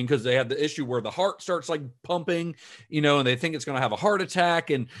one thing, because they have the issue where the heart starts like pumping, and they think it's going to have a heart attack.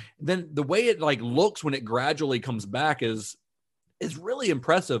 And then the way it like looks when it gradually comes back is really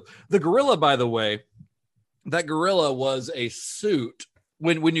impressive. The gorilla, by the way, that gorilla was a suit.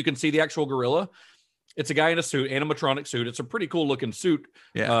 When you can see the actual gorilla, it's a guy in a suit, animatronic suit. It's a pretty cool looking suit.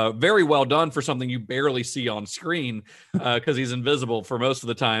 Yeah. Very well done for something you barely see on screen, because he's invisible for most of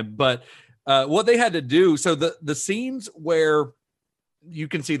the time. But what they had to do, so the scenes where you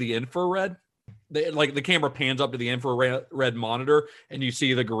can see the infrared, the camera pans up to the infrared monitor and you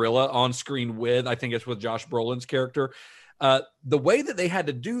see the gorilla on screen I think it's with Josh Brolin's character. The way that they had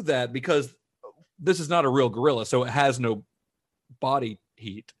to do that, because this is not a real gorilla, so it has no body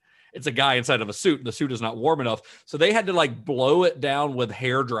heat. It's a guy inside of a suit, and the suit is not warm enough. So they had to like blow it down with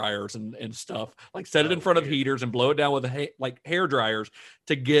hair dryers and stuff, like set it in front of heaters and blow it down with hair dryers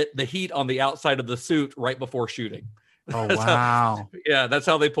to get the heat on the outside of the suit right before shooting. Oh, wow. That's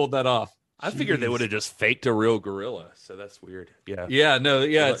how they pulled that off. I figured they would have just faked a real gorilla, so that's weird. Yeah. Yeah. No.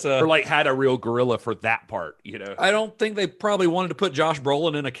 Yeah. It's or like had a real gorilla for that part. I don't think they probably wanted to put Josh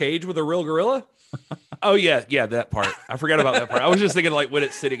Brolin in a cage with a real gorilla. Oh yeah, that part. I forgot about that part. I was just thinking like when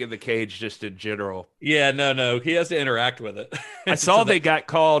it's sitting in the cage, just in general. Yeah. No. He has to interact with it. I saw they got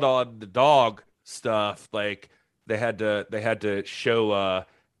called on the dog stuff. Like they had to show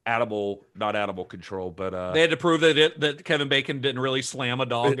not animal control, but they had to prove that Kevin Bacon didn't really slam a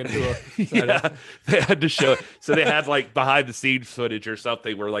dog into a they had to show it. So they had like behind the scenes footage or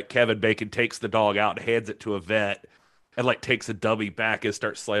something where like Kevin Bacon takes the dog out and hands it to a vet and like takes a dummy back and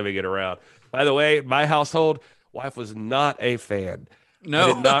starts slamming it around. By the way, my household, wife was not a fan. No,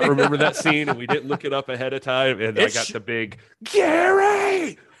 I did not remember that scene, and we didn't look it up ahead of time, and I got the big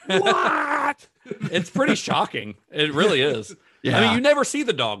Gary, what? It's pretty shocking. It really is. Yeah. I mean, you never see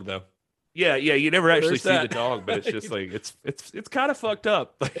the dog though. Yeah, you never actually see the dog, but it's just like it's kind of fucked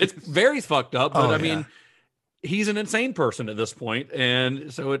up. It's very fucked up, but I mean, he's an insane person at this point,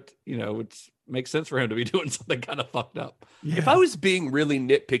 and so it makes sense for him to be doing something kind of fucked up. Yeah. If I was being really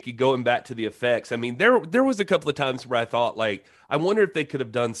nitpicky, going back to the effects, I mean, there was a couple of times where I thought like, I wonder if they could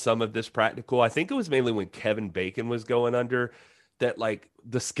have done some of this practical. I think it was mainly when Kevin Bacon was going under, that like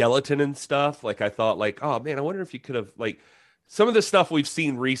the skeleton and stuff. Like I thought like, oh man, I wonder if you could have like. Some of the stuff we've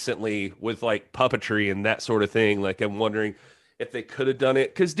seen recently with like puppetry and that sort of thing, like I'm wondering if they could have done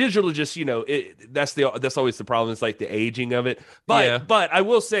it, because digital just that's always the problem, is like the aging of it. But I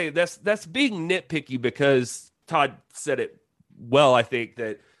will say that's being nitpicky, because Todd said it well. I think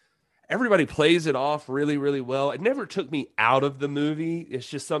that everybody plays it off really, really well. It never took me out of the movie. It's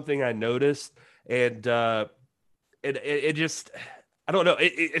just something I noticed, and it just, I don't know,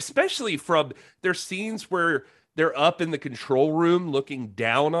 especially from their scenes where they're up in the control room looking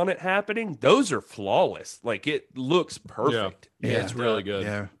down on it happening. Those are flawless. Like it looks perfect. Yeah, it's really good.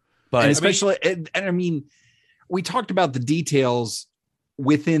 Yeah. But and especially, I mean, we talked about the details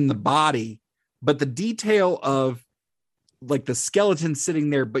within the body, but the detail of like the skeleton sitting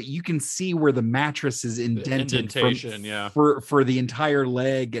there, but you can see where the mattress is indented for the entire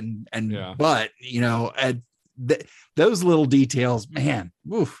leg and butt, and those little details, man,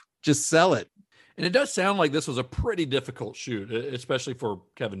 just sell it. And it does sound like this was a pretty difficult shoot, especially for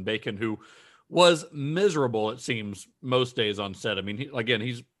Kevin Bacon, who was miserable, it seems, most days on set. I mean,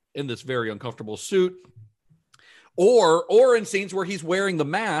 he's in this very uncomfortable suit, or in scenes where he's wearing the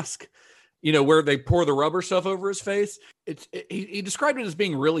mask, where they pour the rubber stuff over his face. He described it as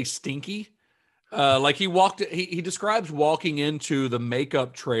being really stinky. Like he describes walking into the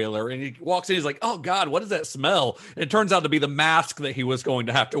makeup trailer, and he walks in, he's like, oh God, what does that smell? And it turns out to be the mask that he was going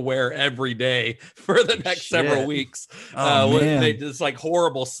to have to wear every day for the next several weeks. This like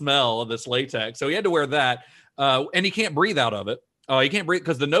horrible smell of this latex. So he had to wear that. And he can't breathe out of it. He can't breathe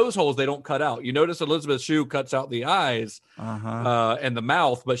because the nose holes, they don't cut out. You notice Elizabeth Shue cuts out the eyes and the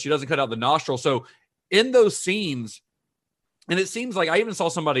mouth, but she doesn't cut out the nostril. So in those scenes, And it seems like I even saw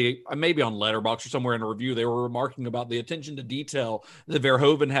somebody, maybe on Letterboxd or somewhere in a review, they were remarking about the attention to detail that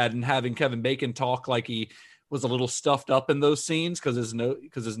Verhoeven had in having Kevin Bacon talk like he was a little stuffed up in those scenes because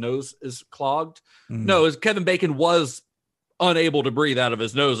his nose is clogged. No, Kevin Bacon was unable to breathe out of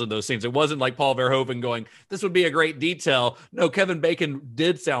his nose in those scenes. It wasn't like Paul Verhoeven going, this would be a great detail. No, Kevin Bacon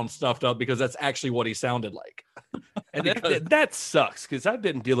did sound stuffed up because that's actually what he sounded like. And that sucks because I've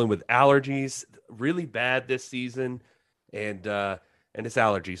been dealing with allergies really bad this season. And it's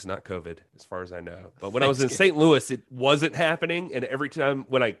allergies, not COVID, as far as I know. But when I was in St. Louis, it wasn't happening. And every time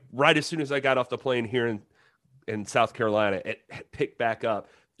right as soon as I got off the plane here in South Carolina, it picked back up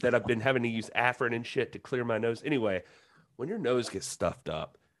that I've been having to use Afrin and shit to clear my nose. Anyway, when your nose gets stuffed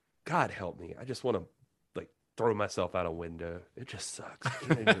up, God help me. I just want to throw myself out a window. It just sucks. I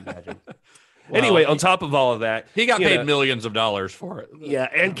can't even imagine. Well, anyway, on top of all of that, he got paid millions of dollars for it. Yeah,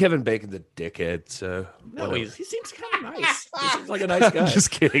 and Kevin Bacon's a dickhead. So no, he seems kind of nice. He seems like a nice guy.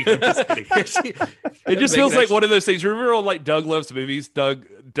 Just kidding. It just feels like one of those things. Remember on Doug Loves Movies? Doug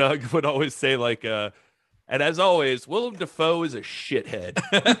would always say and as always, Willem Dafoe is a shithead.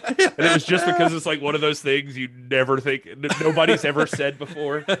 And it was just because it's one of those things you never think nobody's ever said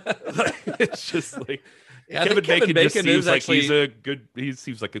before. It's just yeah, Kevin Bacon just seems like he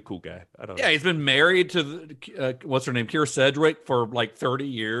seems like a cool guy. I don't know. Yeah, he's been married to what's her name, Keira Sedgwick, for 30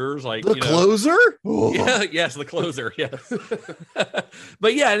 years. Closer? Yeah, yes, the closer. Yes.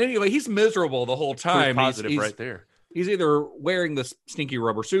 But yeah, anyway, he's miserable the whole time. Positive right there. He's either wearing this stinky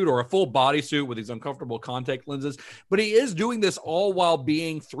rubber suit or a full bodysuit with these uncomfortable contact lenses. But he is doing this all while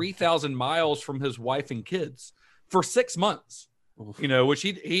being 3,000 miles from his wife and kids for 6 months. Which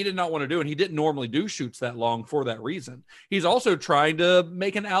he did not want to do, and he didn't normally do shoots that long for that reason. He's also trying to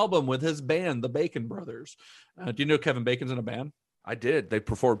make an album with his band, the Bacon Brothers. Do you know Kevin Bacon's in a band? I did. They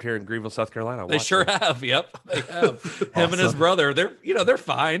performed here in Greenville, South Carolina. They sure have. Yep, they have. Him and his brother. They're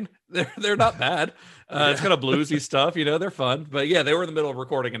fine. They're not bad. It's kind of bluesy stuff. They're fun. But yeah, they were in the middle of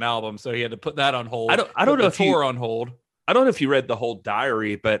recording an album, so he had to put that on hold. I don't know if tour on hold. I don't know if you read the whole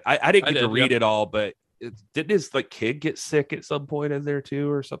diary, but I didn't get to read it all. But didn't his kid get sick at some point in there too,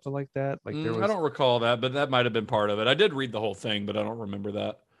 or something like that? I don't recall that, but that might have been part of it. I did read the whole thing, but I don't remember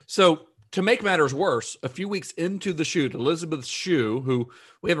that. So to make matters worse, a few weeks into the shoot, Elizabeth Shue, who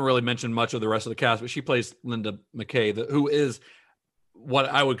we haven't really mentioned much of the rest of the cast, but she plays Linda McKay, who is what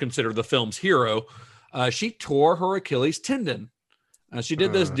I would consider the film's hero. She tore her Achilles tendon. She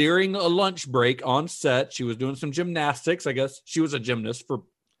did this during a lunch break on set. She was doing some gymnastics. I guess she was a gymnast for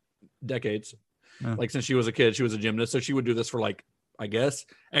decades. Since she was a kid, she was a gymnast. So she would do this for I guess,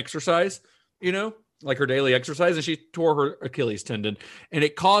 exercise, her daily exercise. And she tore her Achilles tendon, and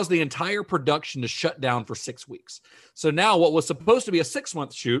it caused the entire production to shut down for 6 weeks. So now what was supposed to be a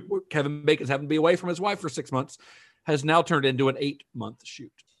 6-month shoot, where Kevin Bacon's having to be away from his wife for 6 months, has now turned into an 8-month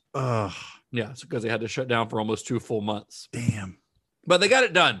shoot. Yeah, it's because they had to shut down for almost 2 full months. Damn. But they got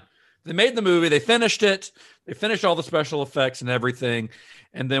it done. They made the movie. They finished it. They finished all the special effects and everything.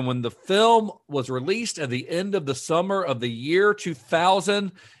 And then when the film was released at the end of the summer of the year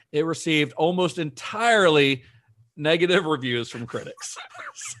 2000, it received almost entirely negative reviews from critics.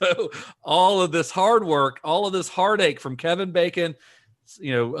 So all of this hard work, all of this heartache from Kevin Bacon,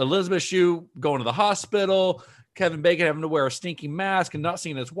 Elizabeth Shue going to the hospital, Kevin Bacon having to wear a stinky mask and not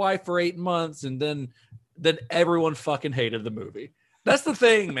seeing his wife for 8 months. And then everyone fucking hated the movie. That's the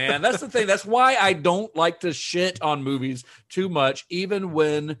thing, man. That's the thing. That's why I don't like to shit on movies too much, even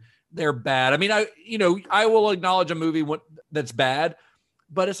when they're bad. I mean, I will acknowledge a movie that's bad,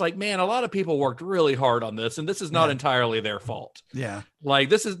 but it's man, a lot of people worked really hard on this, and this is not entirely their fault. Yeah.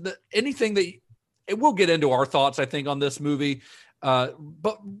 This is anything that we'll get into our thoughts, I think, on this movie.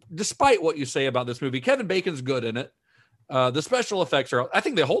 But despite what you say about this movie, Kevin Bacon's good in it. The special effects I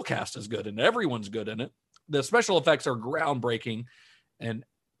think the whole cast is good, and everyone's good in it. The special effects are groundbreaking. And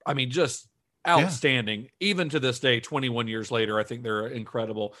I mean, just outstanding. Even to this day, 21 years later, I think they're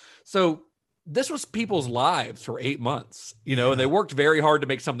incredible. So this was people's lives for 8 months, and they worked very hard to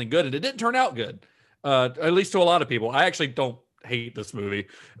make something good, and it didn't turn out good. At least to a lot of people. I actually don't hate this movie,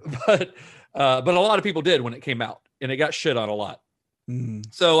 but a lot of people did when it came out, and it got shit on a lot.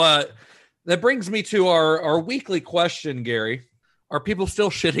 So that brings me to our weekly question, Gary. Are people still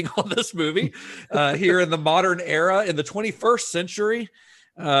shitting on this movie here in the modern era, in the 21st century?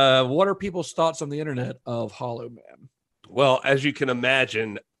 What are people's thoughts on the internet of Hollow Man? Well, as you can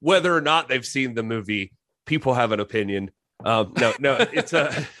imagine, whether or not they've seen the movie, people have an opinion. No, it's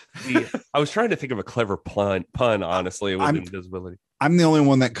I was trying to think of a clever pun, honestly, with invisibility. I'm the only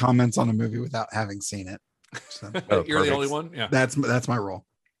one that comments on a movie without having seen it. So. You're the only one? Yeah. That's my role.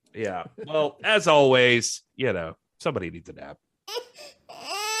 Yeah. Well, as always, Somebody needs a nap.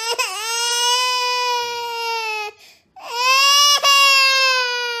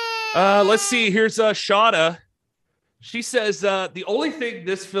 Let's see. Here's Shauna. She says the only thing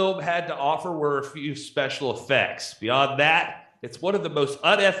this film had to offer were a few special effects. Beyond that, it's one of the most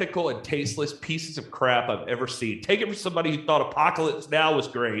unethical and tasteless pieces of crap I've ever seen. Take it from somebody who thought Apocalypse Now was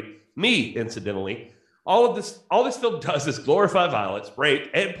great. Me, incidentally. All this film does is glorify violence, rape,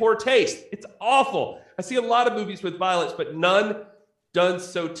 and poor taste. It's awful. I see a lot of movies with violence, but none done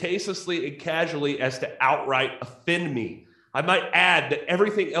so tastelessly and casually as to outright offend me. I might add that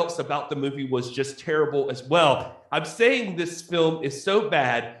everything else about the movie was just terrible as well. I'm saying this film is so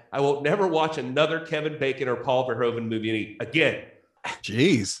bad, I will never watch another Kevin Bacon or Paul Verhoeven movie again.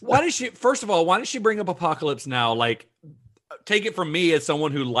 Jeez. Why did she bring up Apocalypse Now? Like, take it from me as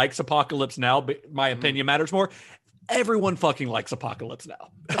someone who likes Apocalypse Now, but my opinion matters more. Everyone fucking likes Apocalypse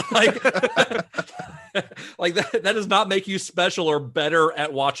Now. Like that does not make you special or better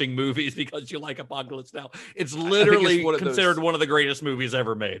at watching movies because you like Apocalypse Now. It's literally considered one of the greatest movies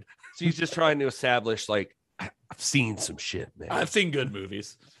ever made. She's just trying to establish, like, I've seen some shit, man. I've seen good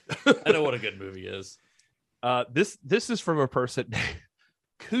movies. I know what a good movie is. This is from a person named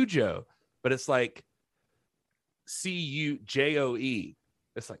Cujo, but it's like Cujoe.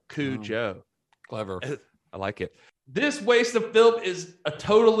 It's like Cujo. Clever. I like it. This waste of film is a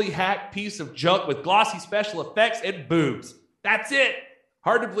totally hacked piece of junk with glossy special effects and boobs. That's it.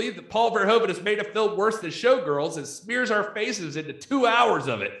 Hard to believe that Paul Verhoeven has made a film worse than Showgirls and smears our faces into 2 hours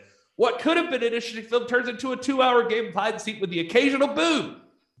of it. What could have been an interesting film turns into a 2-hour game of hide and seek with the occasional boob.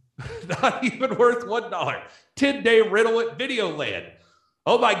 Not even worth $1. 10-day rental at Videoland.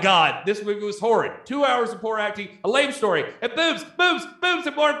 Oh my God, this movie was horrid. 2 hours of poor acting, a lame story, and boobs,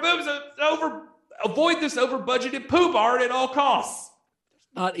 and more boobs. Avoid this over-budgeted poop art at all costs.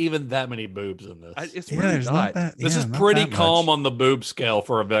 Not even that many boobs in this. It's really not. This is pretty calm on the boob scale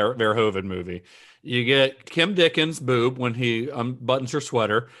for a Verhoeven movie. You get Kim Dickens' boob when he unbuttons her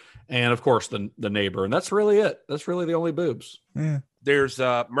sweater, and of course the neighbor, and that's really it. That's really the only boobs. Yeah. There's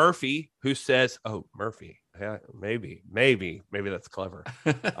Murphy who says, "Oh, Murphy, yeah, maybe that's clever."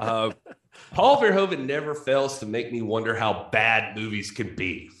 Paul Verhoeven never fails to make me wonder how bad movies can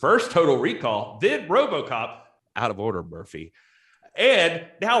be. First Total Recall, then RoboCop. Out of order, Murphy. And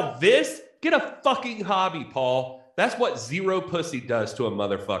now this? Get a fucking hobby, Paul. That's what Zero Pussy does to a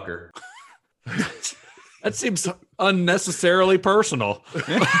motherfucker. That seems unnecessarily personal.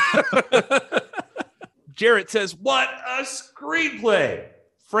 Jarrett says, what a screenplay.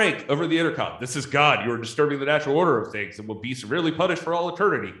 Frank, over the intercom, this is God. You are disturbing the natural order of things and will be severely punished for all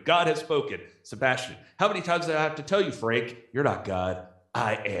eternity. God has spoken. Sebastian, how many times do I have to tell you, Frank? You're not God.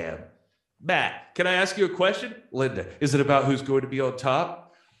 I am. Matt, can I ask you a question? Linda, is it about who's going to be on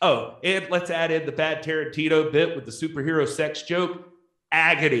top? Oh, and let's add in the bad Tarantino bit with the superhero sex joke.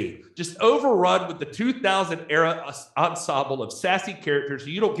 Agony. Just overrun with the 2000 era ensemble of sassy characters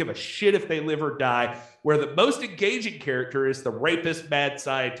who you don't give a shit if they live or die, where the most engaging character is the rapist mad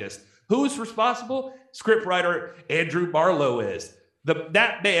scientist. Who is responsible? Scriptwriter Andrew Marlowe is.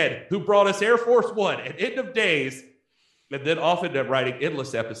 That man who brought us Air Force One and End of Days, and then off into writing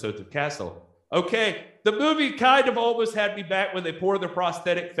endless episodes of Castle. Okay, the movie kind of almost had me back when they pour the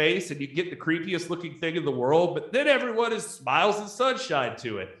prosthetic face and you get the creepiest looking thing in the world, but then everyone is smiles and sunshine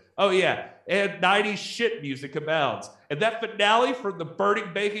to it. Oh yeah, and 90s shit music abounds. And that finale from the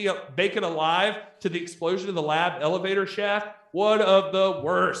burning bacon alive to the explosion of the lab elevator shaft, one of the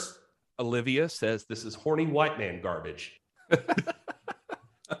worst. Olivia says this is horny white man garbage.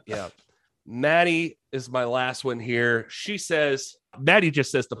 Yeah. Maddie is my last one here. She says, Maddie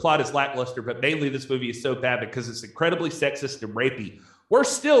just says the plot is lackluster, but mainly this movie is so bad because it's incredibly sexist and rapey. Worse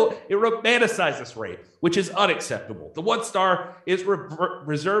still, it romanticizes rape, which is unacceptable. The 1 star is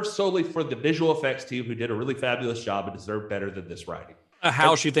reserved solely for the visual effects team who did a really fabulous job and deserve better than this writing.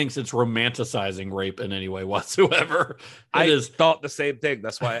 How she thinks it's romanticizing rape in any way whatsoever. I thought the same thing.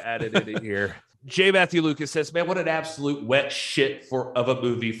 That's why I added it in here. J. Matthew Lucas says, man, what an absolute wet shit of a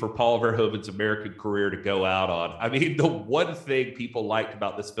movie for Paul Verhoeven's American career to go out on. I mean, the one thing people liked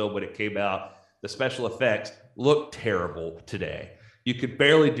about this film when it came out, the special effects, looked terrible today. You could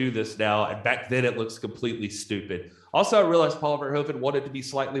barely do this now, and back then it looks completely stupid. Also, I realized Paul Verhoeven wanted to be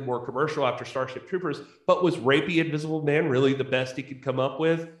slightly more commercial after Starship Troopers, but was Rapey Invisible Man really the best he could come up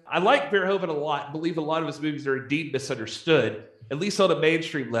with? I like Verhoeven a lot, and believe a lot of his movies are indeed misunderstood, at least on a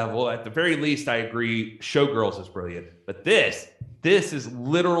mainstream level. At the very least, I agree Showgirls is brilliant. But this is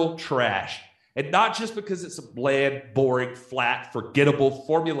literal trash. And not just because it's a bland, boring, flat, forgettable,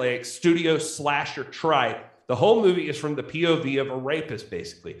 formulaic studio slasher tripe. The whole movie is from the POV of a rapist,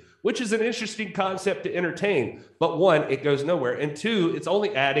 basically, which is an interesting concept to entertain. But one, it goes nowhere. And two, it's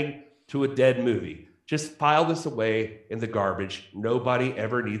only adding to a dead movie. Just file this away in the garbage. Nobody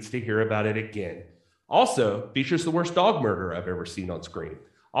ever needs to hear about it again. Also, features the worst dog murder I've ever seen on screen.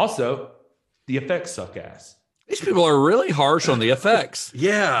 Also, the effects suck ass. These people are really harsh on the effects.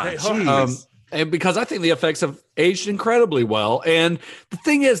 Yeah. And because I think the effects have aged incredibly well. And the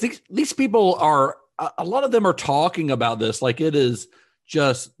thing is, these people are, a lot of them are talking about this like it is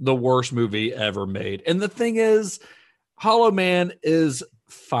just the worst movie ever made. And the thing is, Hollow Man is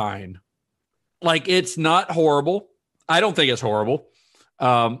fine. Like, it's not horrible. I don't think it's horrible.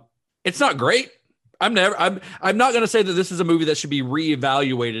 It's not great. I'm not going to say that this is a movie that should be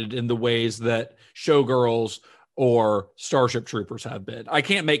reevaluated in the ways that Showgirls or Starship Troopers have been. I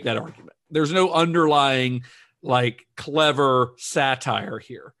can't make that argument. There's no underlying, like, clever satire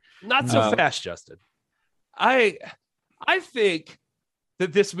here. Not so fast, Justin. I think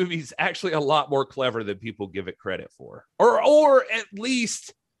that this movie is actually a lot more clever than people give it credit for, or at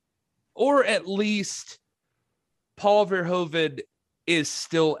least Paul Verhoeven is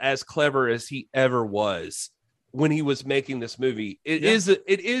still as clever as he ever was when he was making this movie. It is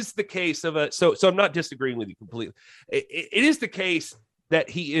the case of so I'm not disagreeing with you completely. It is the case that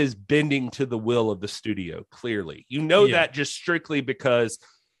he is bending to the will of the studio. Clearly, that just strictly because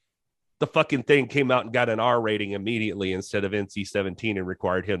the fucking thing came out and got an R rating immediately instead of NC-17 and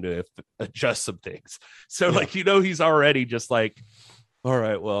required him to adjust some things. So he's already just like, all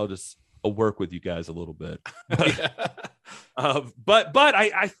right, well, I'll work with you guys a little bit. But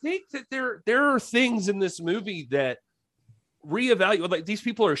I think that there are things in this movie that reevaluate. Like, these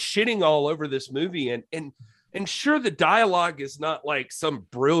people are shitting all over this movie, and sure, the dialogue is not like some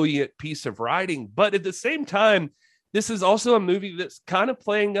brilliant piece of writing, but at the same time, this is also a movie that's kind of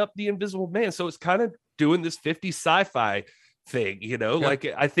playing up the Invisible Man. So it's kind of doing this 50s sci-fi thing, like,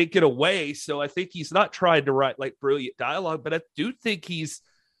 I think in a way. So I think he's not trying to write like brilliant dialogue, but I do think he's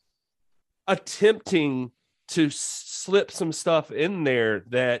attempting to slip some stuff in there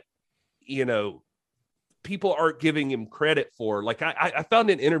that, people aren't giving him credit for. Like, I found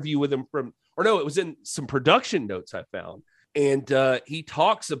an interview with him it was in some production notes I found. And he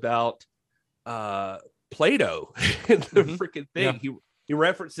talks about Plato in the freaking thing. Yeah. He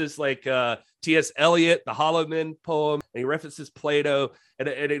references like T.S. Eliot, the Hollow Men poem, and he references Plato. And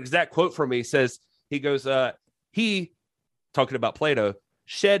an exact quote from me says, he goes, he, talking about Plato,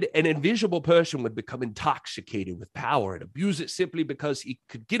 said an invisible person would become intoxicated with power and abuse it simply because he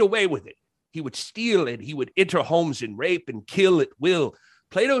could get away with it. He would steal and he would enter homes and rape and kill at will.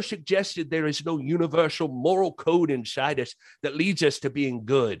 Plato suggested there is no universal moral code inside us that leads us to being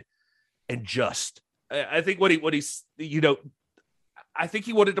good and just. I think I think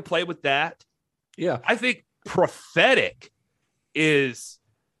he wanted to play with that. Yeah. I think prophetic is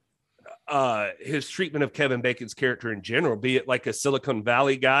his treatment of Kevin Bacon's character in general, be it like a Silicon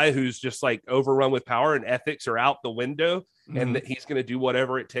Valley guy who's just like overrun with power and ethics are out the window, and that he's going to do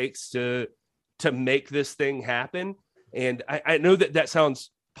whatever it takes to make this thing happen. And I know that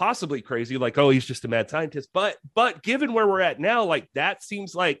sounds possibly crazy, like, oh, he's just a mad scientist, but given where we're at now, like, that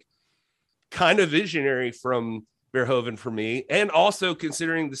seems like kind of visionary from Verhoeven for me. And also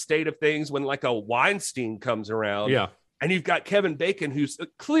considering the state of things when like a Weinstein comes around. Yeah. And you've got Kevin Bacon, who's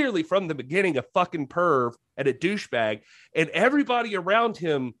clearly from the beginning a fucking perv and a douchebag, and everybody around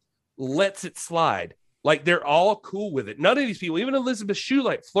him lets it slide. Like, they're all cool with it. None of these people, even Elizabeth Shue,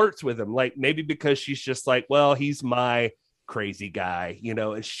 like, flirts with him, like, maybe because she's just like, well, he's my crazy guy,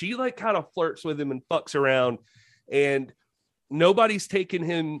 and she like kind of flirts with him and fucks around, and nobody's taking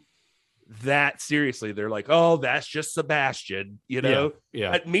him that seriously. They're like, oh, that's just Sebastian, Yeah.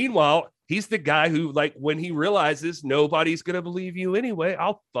 But meanwhile, he's the guy who, like, when he realizes nobody's gonna believe you anyway,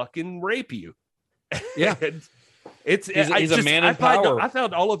 I'll fucking rape you. Yeah. He's a man in power. I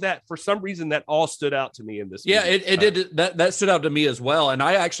found all of that, for some reason, that all stood out to me in this movie. Yeah, it did. That stood out to me as well. And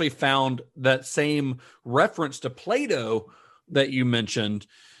I actually found that same reference to Plato that you mentioned.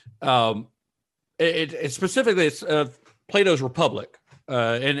 It specifically, it's Plato's Republic.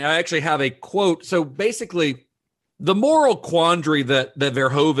 And I actually have a quote. So basically, the moral quandary that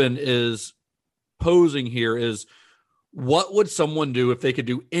Verhoeven is posing here is, what would someone do if they could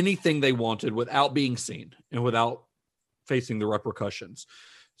do anything they wanted without being seen and without facing the repercussions?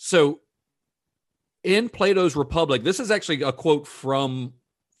 So in Plato's Republic, this is actually a quote from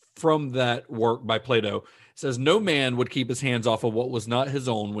that work by Plato. It says, no man would keep his hands off of what was not his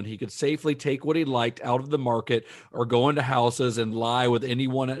own when he could safely take what he liked out of the market, or go into houses and lie with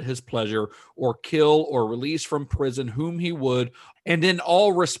anyone at his pleasure, or kill or release from prison whom he would, and in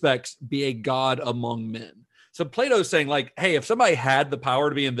all respects be a god among men. So Plato's saying like, hey, if somebody had the power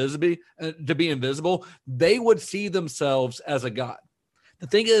to be invisible, they would see themselves as a god. The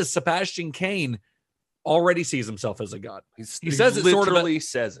thing is, Sebastian Cain already sees himself as a god. He says it literally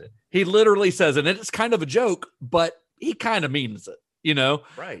says it. He literally says it. And it's kind of a joke, but he kind of means it, you know?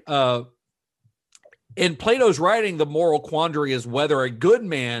 Right. In Plato's writing, the moral quandary is whether a good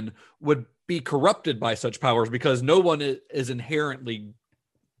man would be corrupted by such powers, because no one is inherently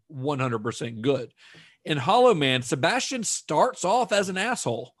 100% good. In Hollow Man, Sebastian starts off as an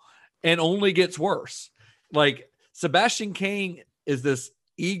asshole and only gets worse. Like, Sebastian Cain is this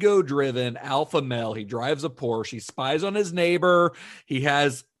ego-driven alpha male. He drives a Porsche. He spies on his neighbor. He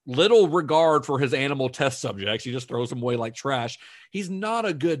has little regard for his animal test subjects. He just throws them away like trash. He's not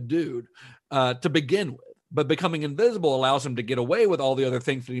a good dude to begin with, but becoming invisible allows him to get away with all the other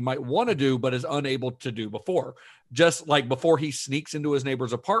things that he might want to do, but is unable to do before. Just like before he sneaks into his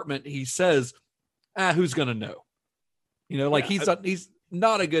neighbor's apartment, he says, who's going to know? You know, like he's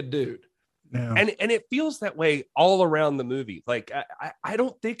not a good dude. No. And it feels that way all around the movie. Like, I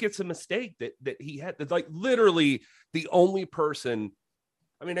don't think it's a mistake that he had, like, literally the only person.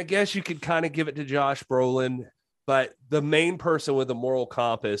 I mean, I guess you could kind of give it to Josh Brolin, but the main person with a moral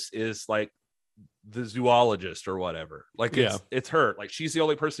compass is like the zoologist or whatever. Like, it's her. Like, she's the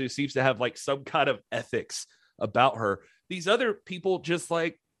only person who seems to have like some kind of ethics about her. These other people just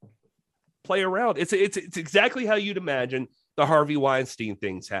like play around. It's exactly how you'd imagine the Harvey Weinstein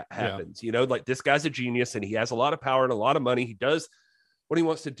things happens. You know, like, this guy's a genius and he has a lot of power and a lot of money. He does what he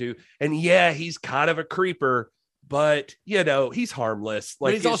wants to do. And yeah, he's kind of a creeper, but you know, he's harmless.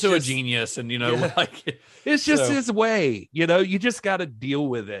 Like, but he's also a genius, and you know, like, it's just his way. You know, you just got to deal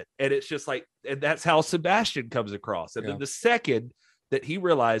with it. And it's just like, and that's how Sebastian comes across. And then the second that he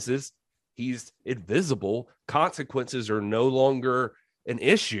realizes he's invisible, consequences are no longer an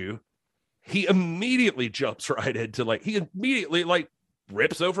issue, he immediately jumps right into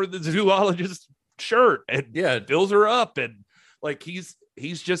rips over the zoologist's shirt and fills her up. And like, he's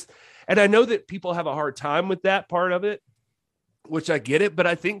just, and I know that people have a hard time with that part of it, which I get it, but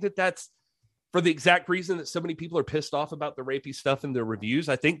I think that that's for the exact reason that so many people are pissed off about the rapey stuff in the reviews.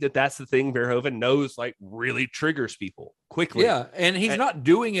 I think that that's the thing Verhoeven knows, like, really triggers people quickly. Yeah. And he's not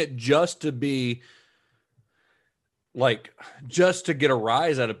doing it just to be like, just to get a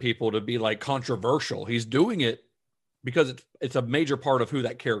rise out of people, to be like controversial. He's doing it because it's a major part of who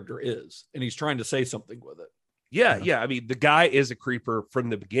that character is. And he's trying to say something with it. Yeah. I mean, the guy is a creeper from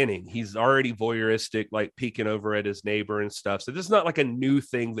the beginning. He's already voyeuristic, like peeking over at his neighbor and stuff. So this is not like a new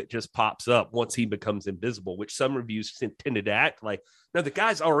thing that just pops up once he becomes invisible, which some reviews tended to act like. No, the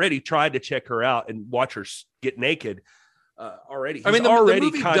guy's already tried to check her out and watch her get naked already. He's the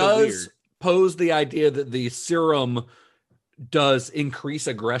movie does weird. Pose the idea that the serum does increase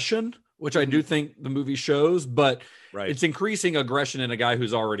aggression, which I do think the movie shows, but it's increasing aggression in a guy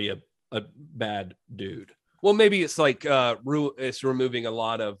who's already a bad dude. Well, maybe it's like it's removing a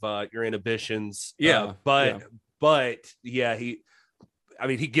lot of your inhibitions. But he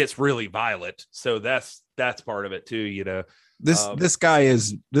gets really violent. So that's part of it too, you know. This guy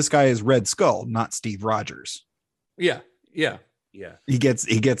is Red Skull, not Steve Rogers. Yeah. He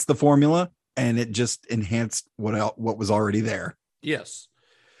gets the formula, and it just enhanced what was already there. Yes.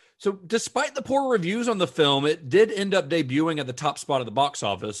 So despite the poor reviews on the film, it did end up debuting at the top spot of the box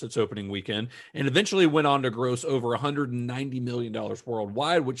office its opening weekend, and eventually went on to gross over $190 million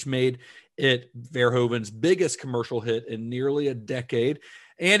worldwide, which made it Verhoeven's biggest commercial hit in nearly a decade.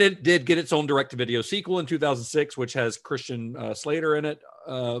 And it did get its own direct-to-video sequel in 2006, which has Christian Slater in it,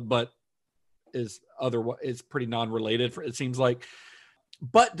 but is pretty non-related, it seems like.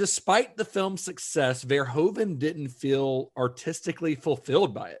 But despite the film's success, Verhoeven didn't feel artistically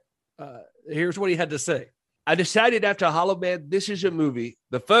fulfilled by it. Here's what he had to say. I decided after Hollow Man, this is a movie,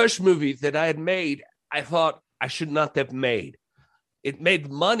 the first movie that I had made, I thought I should not have made. It made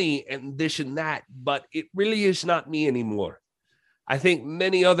money and this and that, but it really is not me anymore. I think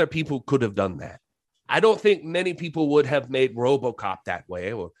many other people could have done that. I don't think many people would have made RoboCop that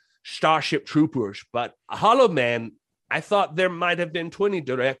way or Starship Troopers, but Hollow Man, I thought there might have been 20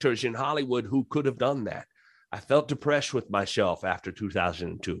 directors in Hollywood who could have done that. I felt depressed with myself after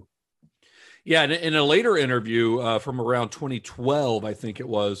 2002. Yeah, and in a later interview from around 2012, I think it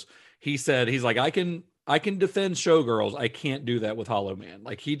was, he said, he's like, I can defend Showgirls. I can't do that with Hollow Man.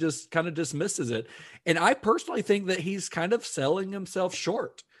 Like, he just kind of dismisses it. And I personally think that he's kind of selling himself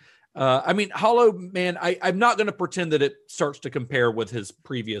short. Hollow Man, I'm not going to pretend that it starts to compare with his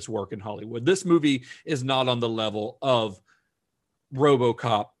previous work in Hollywood. This movie is not on the level of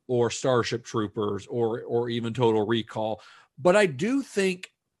RoboCop or Starship Troopers or even Total Recall. But I do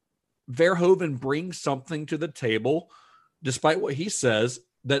think Verhoeven brings something to the table, despite what he says,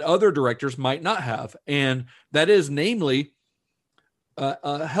 that other directors might not have. And that is namely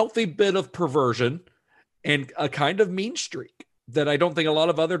a healthy bit of perversion and a kind of mean streak that I don't think a lot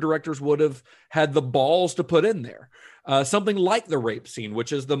of other directors would have had the balls to put in there. Something like the rape scene,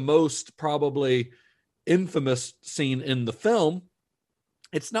 which is the most probably infamous scene in the film.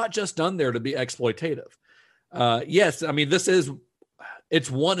 It's not just done there to be exploitative. Yes, I mean, it's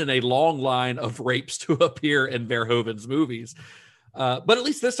one in a long line of rapes to appear in Verhoeven's movies. But at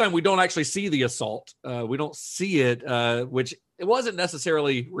least this time we don't actually see the assault. We don't see it, which it wasn't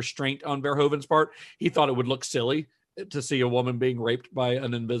necessarily restraint on Verhoeven's part. He thought it would look silly to see a woman being raped by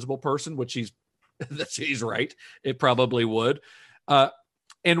an invisible person, which he's right. It probably would.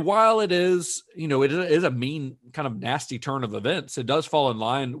 And while it is, it is a mean kind of nasty turn of events, it does fall in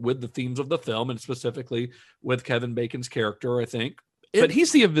line with the themes of the film and specifically with Kevin Bacon's character, I think. But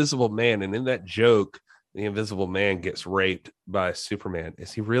he's the Invisible Man. And in that joke, the Invisible Man gets raped by Superman.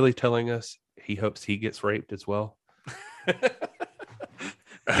 Is he really telling us he hopes he gets raped as well?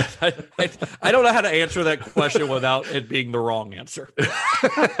 I don't know how to answer that question without it being the wrong answer.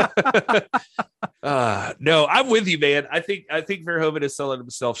 No, I'm with you, man. I think Verhoeven is selling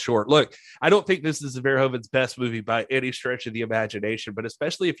himself short. Look, I don't think this is Verhoeven's best movie by any stretch of the imagination, but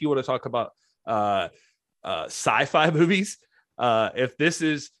especially if you want to talk about sci-fi movies, if this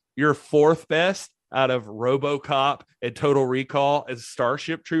is your fourth best out of RoboCop and Total Recall and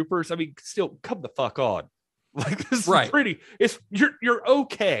Starship Troopers, I mean, still come the fuck on. Like, this is pretty. You're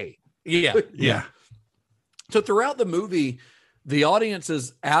okay. Yeah. So throughout the movie, the audience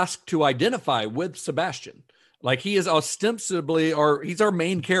is asked to identify with Sebastian. Like, he is ostensibly, or he's our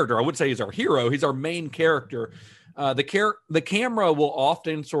main character. I would say he's our hero. He's our main character. The camera will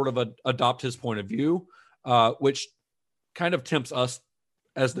often sort of adopt his point of view, which kind of tempts us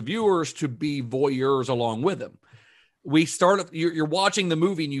as the viewers to be voyeurs along with him. You're watching the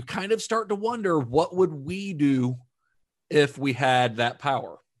movie and you kind of start to wonder, what would we do if we had that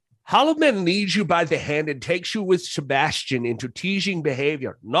power? Holloman leads you by the hand and takes you with Sebastian into teasing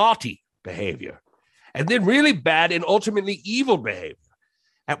behavior, naughty behavior, and then really bad and ultimately evil behavior.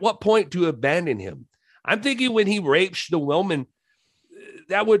 At what point to abandon him? I'm thinking when he rapes the woman,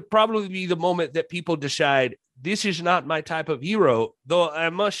 that would probably be the moment that people decide, this is not my type of hero, though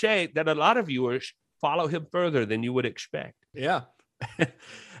I must say that a lot of viewers follow him further than you would expect. Yeah.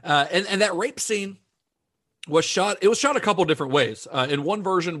 And that rape scene was shot a couple different ways. In one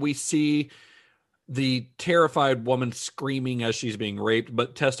version, we see the terrified woman screaming as she's being raped,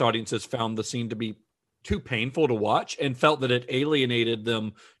 but test audiences found the scene to be too painful to watch and felt that it alienated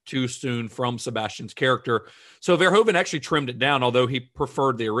them too soon from Sebastian's character. So Verhoeven actually trimmed it down, although he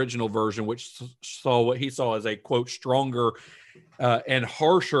preferred the original version, which saw what he saw as a, quote, stronger and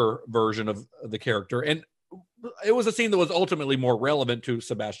harsher version of the character. And it was a scene that was ultimately more relevant to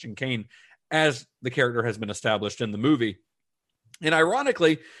Sebastian Cain as the character has been established in the movie. And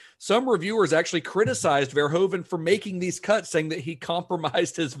ironically, some reviewers actually criticized Verhoeven for making these cuts, saying that he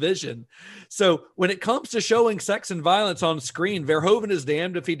compromised his vision. So when it comes to showing sex and violence on screen, Verhoeven is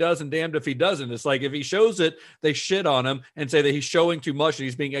damned if he does and damned if he doesn't. It's like, if he shows it, they shit on him and say that he's showing too much and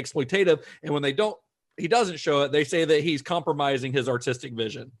he's being exploitative. And when he doesn't show it, they say that he's compromising his artistic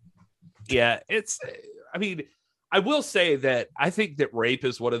vision. Yeah, I will say that I think that rape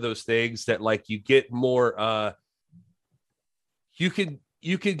is one of those things that, like, you get more, you can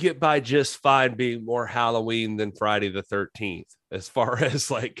get by just fine being more Halloween than Friday the 13th as far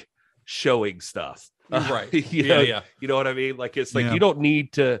as like showing stuff. Right. You know what I mean? Like, it's like, you don't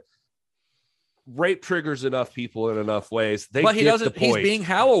need to. Rape triggers enough people in enough ways. But he doesn't. He's being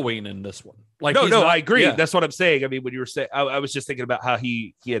Halloween in this one. Like, no, I agree. Yeah. That's what I'm saying. I mean, when you were saying, I was just thinking about how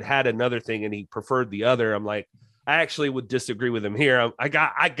he had another thing and he preferred the other. I'm like, I actually would disagree with him here. I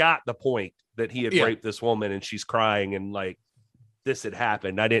got the point that he had raped this woman and she's crying and like this had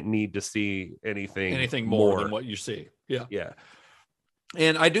happened. I didn't need to see anything more than what you see. Yeah. Yeah.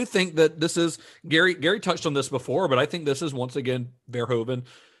 And I do think that this is Gary touched on this before, but I think this is once again Verhoeven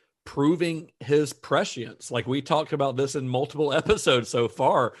proving his prescience. Like, we talked about this in multiple episodes so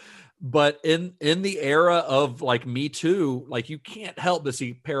far, but in the era of like Me Too, like, you can't help but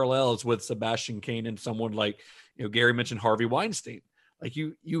see parallels with Sebastian Cain and someone like, Gary mentioned Harvey Weinstein. Like,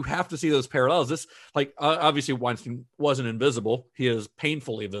 you have to see those parallels. This, like, obviously Weinstein wasn't invisible. He is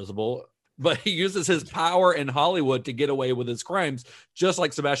painfully visible, but he uses his power in Hollywood to get away with his crimes, just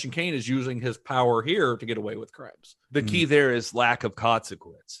like Sebastian Cain is using his power here to get away with crimes. The key there is lack of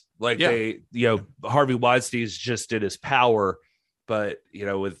consequence. Like, Harvey Weinstein is just in his power, but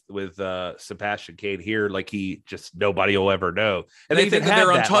with Sebastian Cain here, like he just nobody will ever know, and they think that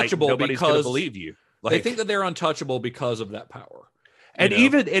they're untouchable nobody's because gonna believe you. They think that they're untouchable because of that power. And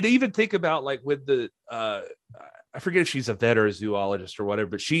even think about like with the I forget if she's a vet or a zoologist or whatever,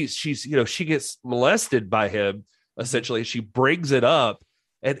 but she's she gets molested by him essentially. She brings it up,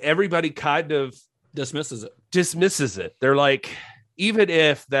 and everybody kind of dismisses it. They're like, even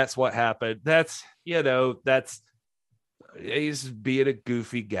if that's what happened, that's he's being a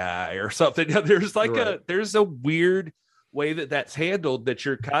goofy guy or something. There's like there's a weird way that's handled that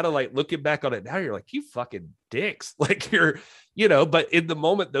you're kind of like looking back on it now, you're like, you fucking dicks. Like but in the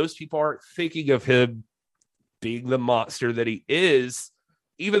moment, those people aren't thinking of him being the monster that he is,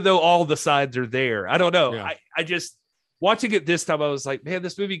 even though all the signs are there. I don't know. Yeah. I just watching it this time, I was like, man,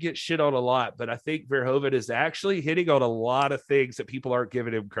 this movie gets shit on a lot, but I think Verhoeven is actually hitting on a lot of things that people aren't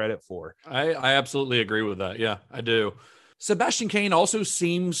giving him credit for. I absolutely agree with that. Yeah, I do. Sebastian Cain also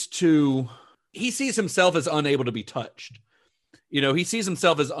seems to, he sees himself as unable to be touched. He sees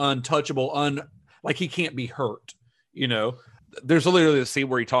himself as untouchable, like he can't be hurt. There's literally a scene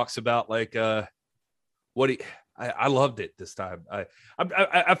where he talks about like I loved it this time.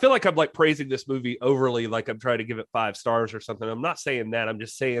 I feel like I'm like praising this movie overly, like I'm trying to give it 5 stars or something. I'm not saying that. I'm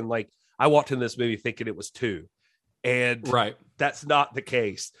just saying like I walked in this movie thinking it was 2, and that's not the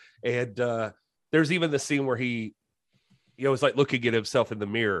case. And there's even the scene where he was like looking at himself in the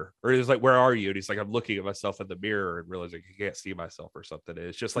mirror, or he was like, where are you? And he's like, I'm looking at myself in the mirror and realizing you can't see myself or something. And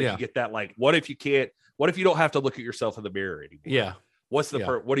it's just like, you get that, like, what if you don't have to look at yourself in the mirror anymore? Yeah. What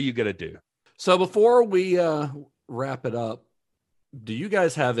are you going to do? So before we wrap it up, do you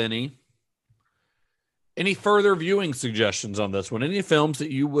guys have any further viewing suggestions on this one? Any films that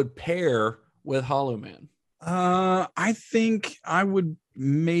you would pair with Hollow Man? I think I would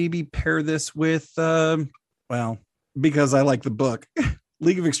maybe pair this with, because I like the book,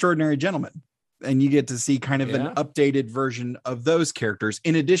 League of Extraordinary Gentlemen. And you get to see kind of an updated version of those characters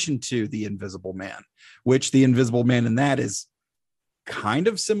in addition to the Invisible Man, which the Invisible Man in that is kind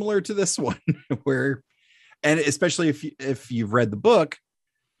of similar to this one, and especially if you've read the book,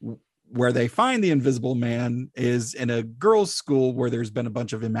 where they find the Invisible Man is in a girls' school where there's been a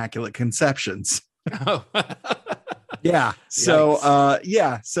bunch of immaculate conceptions. Oh. Yeah. So,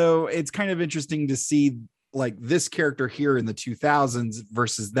 so it's kind of interesting to see like this character here in the 2000s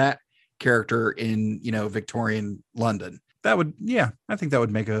versus that character in, Victorian London. I think that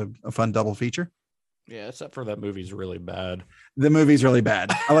would make a fun double feature. Yeah, except for that movie's really bad. The movie's really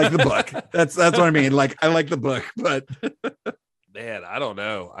bad. I like the book. That's what I mean. Like, I like the book, but man, I don't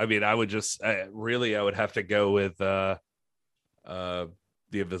know. I mean, I would just I would have to go with the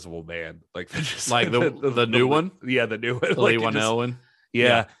Invisible Man, like the new one. Yeah, the new one, Lee Wanell.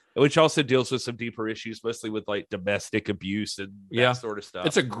 Yeah, which also deals with some deeper issues, mostly with like domestic abuse and that sort of stuff.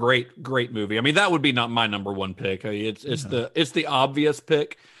 It's a great movie. I mean, that would be not my number one pick. It's the obvious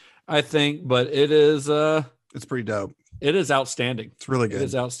pick, I think, but it is it's pretty dope. It is outstanding. It's really good. It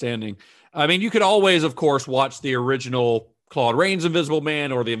is outstanding. I mean, you could always, of course, watch the original Claude Rains Invisible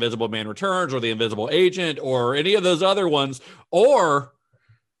Man, or the Invisible Man Returns, or the Invisible Agent, or any of those other ones, or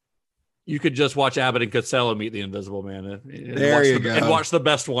you could just watch Abbott and Costello meet the Invisible Man and watch the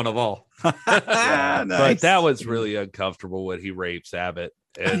best one of all. Nice. But that was really uncomfortable when he rapes Abbott.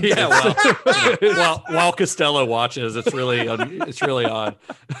 And while Costello watches, it's really odd.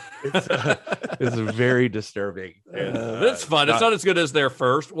 It's very disturbing. It's fun. It's not as good as their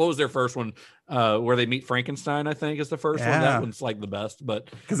first. What was their first one? Where they meet Frankenstein, I think, is the first one. That one's like the best, but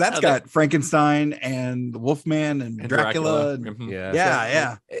because that's got Frankenstein and the Wolfman and Dracula.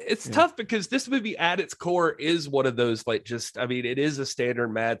 Mm-hmm. It's tough because this movie at its core is one of those it is a standard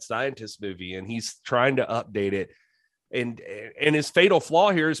mad scientist movie, and he's trying to update it. And his fatal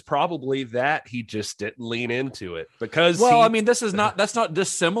flaw here is probably that he just didn't lean into it because that's not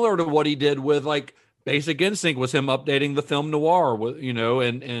dissimilar to what he did with like Basic Instinct, was him updating the film noir,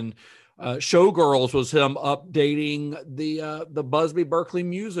 and Showgirls was him updating the Busby Berkeley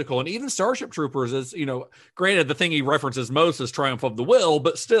musical, and even Starship Troopers is, granted the thing he references most is Triumph of the Will,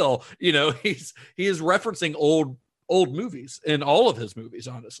 but still, he is referencing old movies in all of his movies,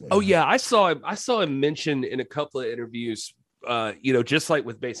 honestly. Oh yeah, I saw him mention in a couple of interviews, just like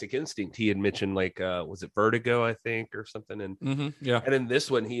with Basic Instinct, he had mentioned like was it Vertigo, I think, or something, and and in this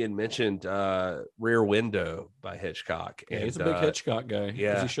one he had mentioned Rear Window by Hitchcock. Yeah, he's a big Hitchcock guy.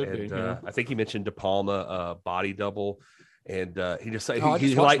 Yeah, he should be. I think he mentioned De Palma, Body Double, and he just like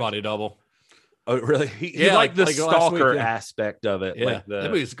he liked Body Double. Oh really? He liked the stalker aspect of it. Yeah,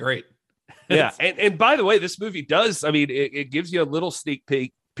 that movie's great. Yeah, and by the way, this movie does. I mean, it gives you a little sneak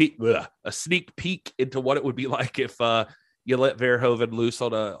peek into what it would be like if you let Verhoeven loose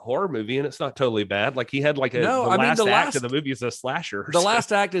on a horror movie, and it's not totally bad. Like he had like the last act of the movie is a slasher. The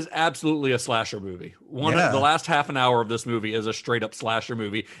last act is absolutely a slasher movie. The last half an hour of this movie is a straight up slasher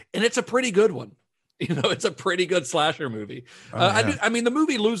movie, and it's a pretty good one. You know, it's a pretty good slasher movie. I mean, the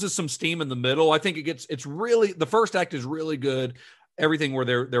movie loses some steam in the middle. I think it's really, the first act is really good. Everything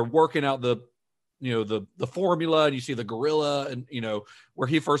where they're working out the formula, and you see the gorilla, and where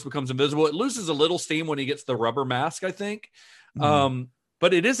he first becomes invisible. It loses a little steam when he gets the rubber mask, I think.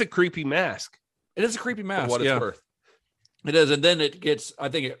 But it is a creepy mask. It is a creepy mask. For what it's worth. It is. And then I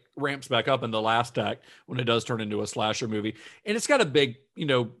think it ramps back up in the last act when it does turn into a slasher movie. And it's got a big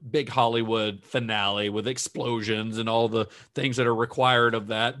Hollywood finale with explosions and all the things that are required of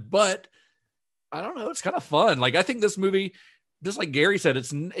that. But I don't know. It's kind of fun. Like, I think this movie, just like Gary said,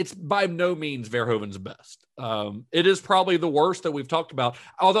 it's by no means Verhoeven's best. It is probably the worst that we've talked about.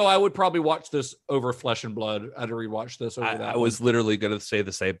 Although I would probably watch this over Flesh and Blood. I'd rewatch this over that. I was literally going to say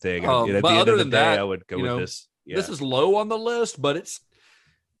the same thing. At the end of the day, I would go with this. Yeah. This is low on the list, but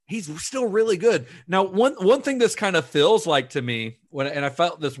he's still really good. Now, one thing this kind of feels like to me and I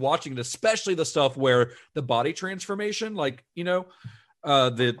felt this watching it, especially the stuff where the body transformation, like, the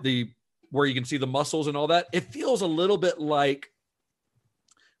where you can see the muscles and all that, it feels a little bit like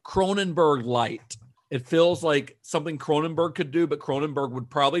Cronenberg light. It feels like something Cronenberg could do, but Cronenberg would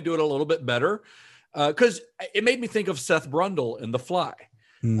probably do it a little bit better. Because it made me think of Seth Brundle in The Fly.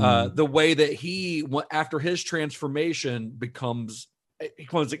 The way that he, after his transformation, becomes a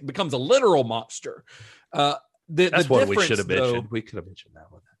literal monster. That's what we should have mentioned. We could have mentioned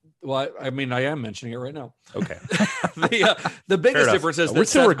that one. Well, I mean, I am mentioning it right now. Okay. The biggest difference is we're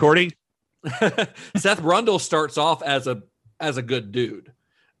still recording. Seth Brundle starts off as a good dude,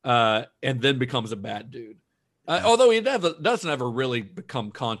 and then becomes a bad dude. Although he doesn't ever really become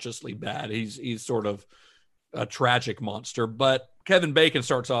consciously bad. He's sort of a tragic monster, but Kevin Bacon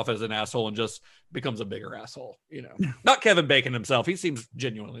starts off as an asshole and just becomes a bigger asshole. Not Kevin Bacon himself. He seems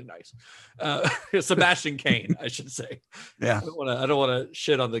genuinely nice. Sebastian Cain, I should say. Yeah. I don't want to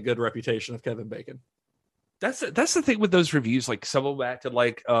shit on the good reputation of Kevin Bacon. That's the thing with those reviews. Like, some of them acted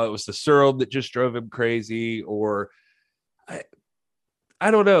like it was the syrup that just drove him crazy, or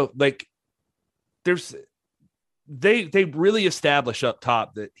I don't know. Like, they really establish up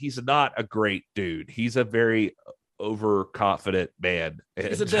top that he's not a great dude. He's a very overconfident man.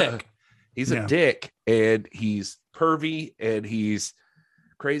 He's a dick. He's a dick, and he's pervy, and he's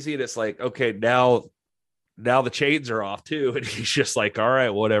crazy. And it's like, okay, now the chains are off too, and he's just like, all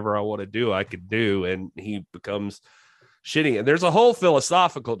right, whatever I want to do, I can do, and he becomes shitty. And there's a whole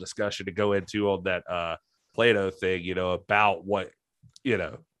philosophical discussion to go into on that Plato thing, about what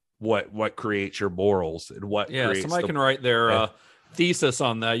creates your morals and what. Yeah, somebody can write their thesis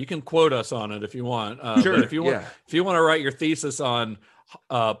on that. You can quote us on it if you want. Sure. But if you want to write your thesis on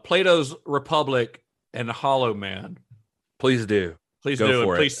Plato's Republic and Hollow Man, please do. Please do.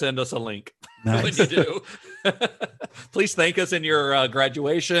 And please send us a link. Nice. When you do. Please thank us in your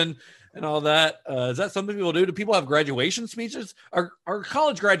graduation and all that. Is that something people do? Do people have graduation speeches? Are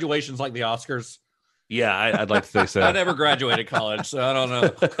college graduations like the Oscars? Yeah, I'd like to think so. I never graduated college, so I don't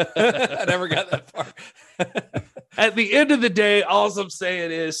know. I never got that far. At the end of the day, all I'm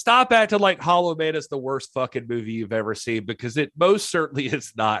saying is stop acting like Hollow Man is the worst fucking movie you've ever seen, because it most certainly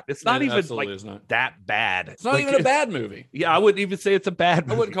is not. It's not even that bad. It's not even a bad movie. Yeah, I wouldn't even say it's a bad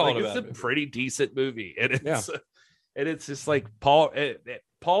movie. I wouldn't call it a bad movie. It's a pretty decent movie. And it's just like Paul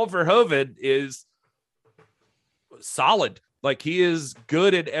Verhoeven is solid. Like, he is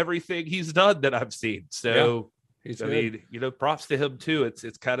good in everything he's done that I've seen. So, I mean, props to him too.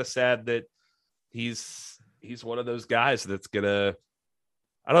 It's kind of sad that he's one of those guys that's gonna,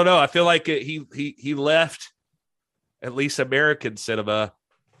 I don't know. I feel like he left at least American cinema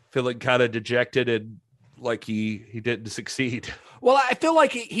feeling kind of dejected and like he didn't succeed. Well, I feel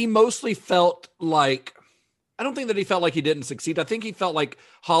like he mostly felt like, I don't think that he felt like he didn't succeed. I think he felt like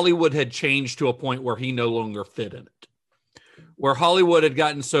Hollywood had changed to a point where he no longer fit in it. Where Hollywood had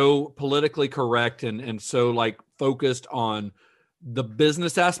gotten so politically correct and so like focused on the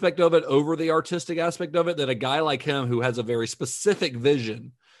business aspect of it over the artistic aspect of it, that a guy like him, who has a very specific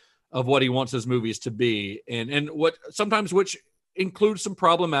vision of what he wants his movies to be, and what sometimes, which includes some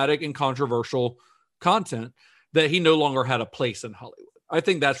problematic and controversial content, that he no longer had a place in Hollywood. I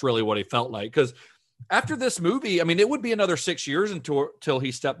think that's really what he felt like. Because after this movie, I mean, it would be another 6 years until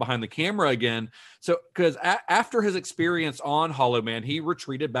he stepped behind the camera again. So, because after his experience on Hollow Man, he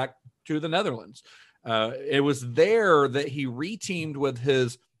retreated back to the Netherlands. It was there that he reteamed with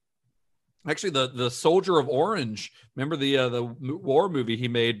the Soldier of Orange. Remember the war movie he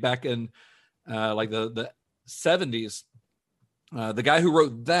made back in like the 70s? The guy who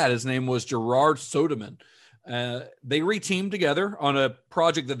wrote that, his name was Gerard Soderman. They reteamed together on a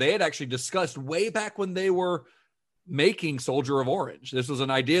project that they had actually discussed way back when they were making Soldier of Orange. This was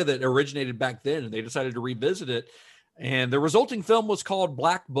an idea that originated back then, and they decided to revisit it. And the resulting film was called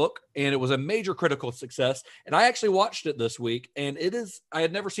Black Book, and it was a major critical success. And I actually watched it this week, and I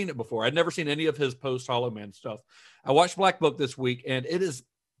had never seen it before. I'd never seen any of his post-Hollow Man stuff. I watched Black Book this week, and it is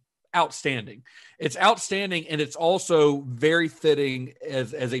outstanding. It's outstanding, and it's also very fitting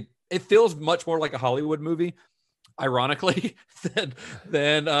it feels much more like a Hollywood movie, ironically,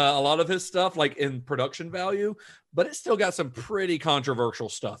 than a lot of his stuff, like in production value, but it's still got some pretty controversial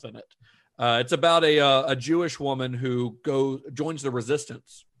stuff in it. It's about a Jewish woman who joins the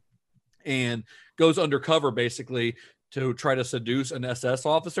resistance and goes undercover basically to try to seduce an SS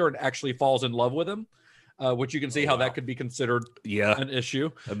officer and actually falls in love with him, which you can see how that could be considered an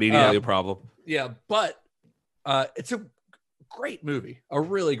issue. Immediately a problem. Yeah, but it's a great movie, a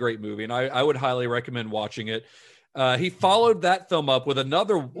really great movie, and I would highly recommend watching it. He followed that film up with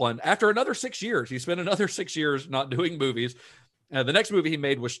another one after another 6 years. He spent another 6 years not doing movies. The next movie he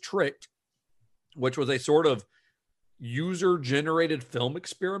made was Tricked, which was a sort of user-generated film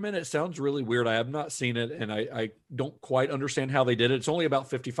experiment. It sounds really weird. I have not seen it, and I don't quite understand how they did it. It's only about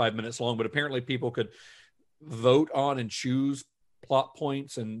 55 minutes long, but apparently people could vote on and choose plot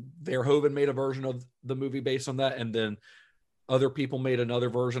points, and Verhoeven made a version of the movie based on that, and then other people made another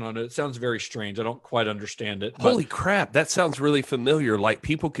version on it. It sounds very strange. I don't quite understand it. Holy crap, that sounds really familiar. Like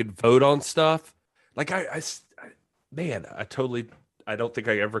people could vote on stuff. Like I don't think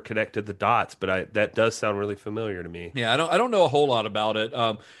I ever connected the dots, but that does sound really familiar to me. Yeah, I don't know a whole lot about it.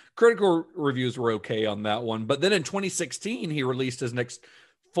 Critical reviews were okay on that one, but then in 2016 he released his next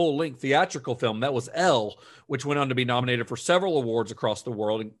full-length theatrical film. That was Elle, which went on to be nominated for several awards across the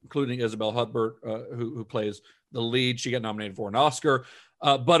world, including Isabelle Huppert, who plays the lead. She got nominated for an Oscar.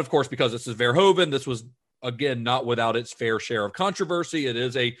 But of course, because this is Verhoeven, this was, again, not without its fair share of controversy. It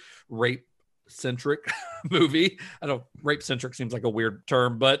is a rape-centric movie. Rape-centric seems like a weird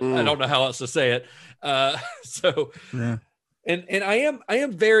term, but I don't know how else to say it. Yeah. And I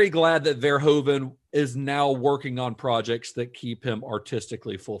am very glad that Verhoeven is now working on projects that keep him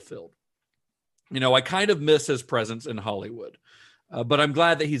artistically fulfilled. You know, I kind of miss his presence in Hollywood, but I'm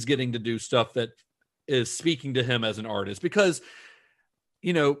glad that he's getting to do stuff that is speaking to him as an artist, because,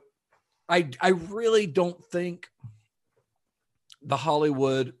 you know, I really don't think the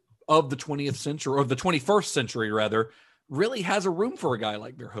Hollywood of the 20th century, or the 21st century rather, really has a room for a guy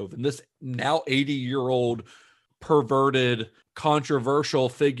like Verhoeven, this now 80-year-old perverted, controversial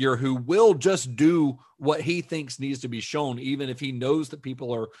figure who will just do what he thinks needs to be shown, even if he knows that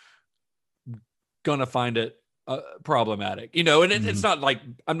people are gonna find it problematic, you know. And it's not like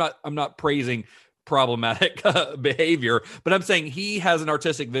I'm not praising problematic behavior, but I'm saying he has an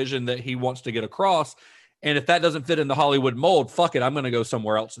artistic vision that he wants to get across, and if that doesn't fit in the Hollywood mold, fuck it, I'm gonna go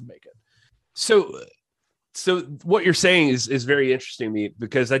somewhere else and make it. So what you're saying is very interesting to me,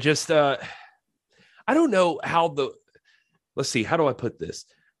 because I just I don't know how let's see, how do I put this?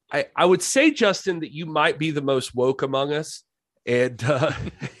 I would say, Justin, that you might be the most woke among us. And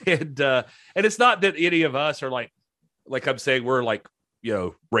it's not that any of us are like I'm saying we're like, you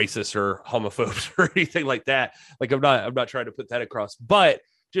know, racist or homophobes or anything like that. Like I'm not trying to put that across, but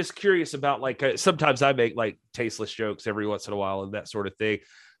just curious about, like, sometimes I make like tasteless jokes every once in a while and that sort of thing.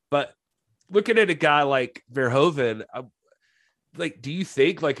 But looking at a guy like Verhoeven, like, do you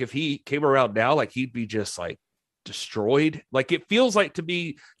think, like, if he came around now, like, he'd be just like destroyed? Like, it feels like to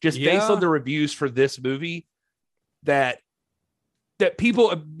me, just based on the reviews for this movie, that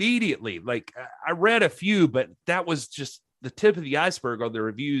people immediately, like, I read a few, but that was just the tip of the iceberg on the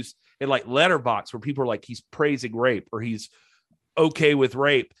reviews in like Letterboxd, where people are like, he's praising rape or he's okay with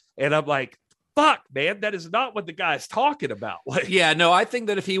rape. And I'm like, fuck, man, that is not what the guy's talking about. Like, yeah, no, I think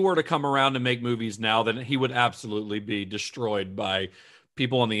that if he were to come around and make movies now, then he would absolutely be destroyed by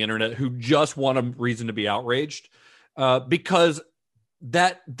people on the internet who just want a reason to be outraged, because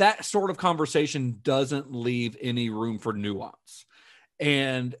that sort of conversation doesn't leave any room for nuance.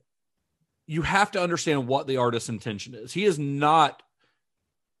 And you have to understand what the artist's intention is. He is not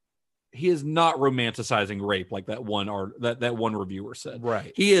romanticizing rape like that one reviewer said.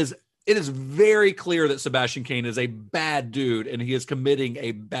 Right. It is very clear that Sebastian Cain is a bad dude and he is committing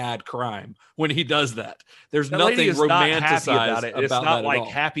a bad crime when he does that. There's nothing romanticized about it. It's not like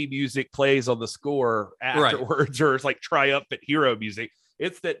happy music plays on the score afterwards, right, or it's like triumphant hero music.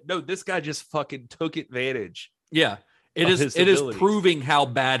 It's that, no, this guy just fucking took advantage. Yeah. It is proving how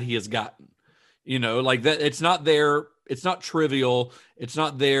bad he has gotten. You know, like that. It's not there it's not trivial. It's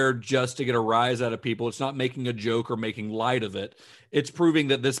not there just to get a rise out of people. It's not making a joke or making light of it. It's proving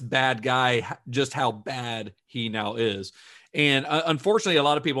that this bad guy, just how bad he now is. And unfortunately, a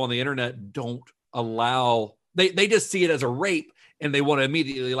lot of people on the internet don't allow, they just see it as a rape, and they want to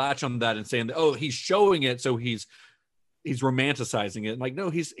immediately latch on that and saying, oh, he's showing it, so he's romanticizing it. Like, no,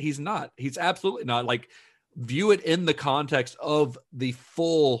 he's not. He's absolutely not. Like, view it in the context of the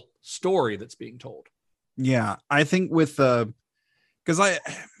full story that's being told. Yeah, I think with because I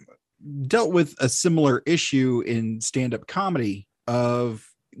dealt with a similar issue in stand-up comedy of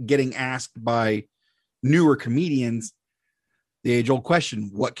getting asked by newer comedians the age-old question,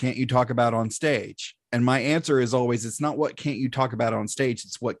 what can't you talk about on stage? And my answer is always, it's not what can't you talk about on stage,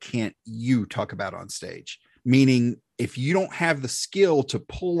 it's what can't you talk about on stage. Meaning, if you don't have the skill to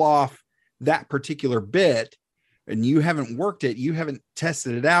pull off that particular bit and you haven't worked it, you haven't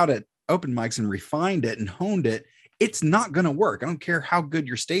tested it out at open mics and refined it and honed it, it's not going to work. I don't care how good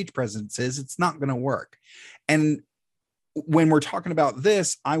your stage presence is, it's not going to work. And when we're talking about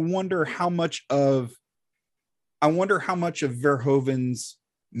this, I wonder how much of Verhoeven's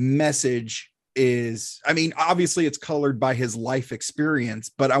message is, I mean, obviously it's colored by his life experience,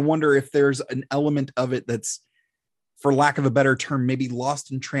 but I wonder if there's an element of it that's, for lack of a better term, maybe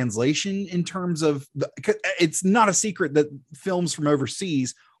lost in translation in terms of it's not a secret that films from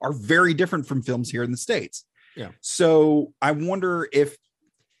overseas are very different from films here in the States. Yeah. So I wonder if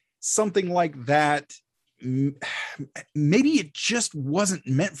something like that, maybe it just wasn't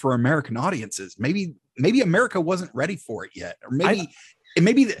meant for American audiences. Maybe America wasn't ready for it yet, or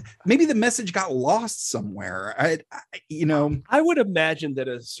maybe the message got lost somewhere. I would imagine that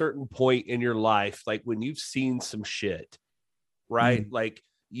at a certain point in your life, like when you've seen some shit, right? Like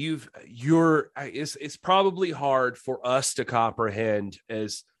it's probably hard for us to comprehend,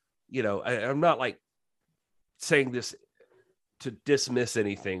 as you know, I'm not like saying this to dismiss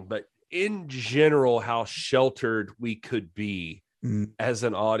anything, but in general, how sheltered we could be as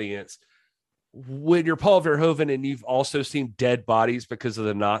an audience when you're Paul Verhoeven and you've also seen dead bodies because of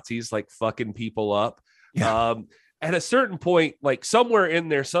the Nazis, like fucking people up. Yeah. At a certain point, like somewhere in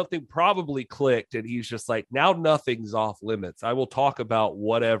there, something probably clicked and he's just like, now nothing's off limits. I will talk about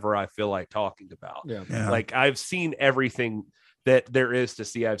whatever I feel like talking about. Yeah. Like I've seen everything that there is to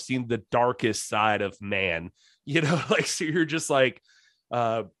see. I've seen the darkest side of man, like, so you're just like,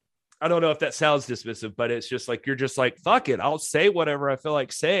 I don't know if that sounds dismissive, but it's just like, you're just like, fuck it. I'll say whatever I feel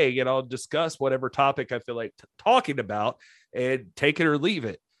like saying, and I'll discuss whatever topic I feel like talking about and take it or leave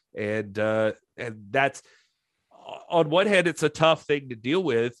it. And that's, on one hand, it's a tough thing to deal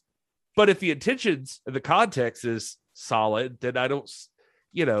with, but if the intentions and the context is solid, then I don't,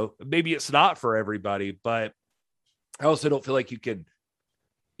 maybe it's not for everybody, but I also don't feel like you can,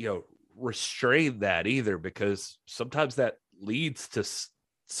 restrain that either, because sometimes that leads to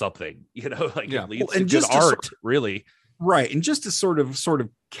something, it leads to good art, really. Right. And just to sort of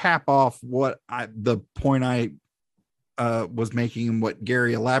cap off the point I was making and what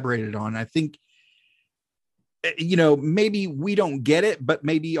Gary elaborated on, I think, maybe we don't get it, but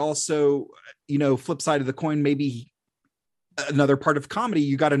maybe also, flip side of the coin, maybe another part of comedy,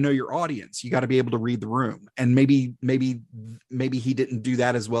 you got to know your audience. You got to be able to read the room. And maybe he didn't do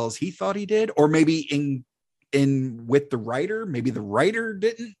that as well as he thought he did, or maybe in with the writer, maybe the writer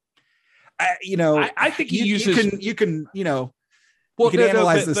didn't. I think he uses. You can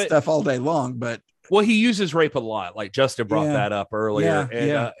analyze this stuff all day long, but he uses rape a lot. Like Justin brought that up earlier,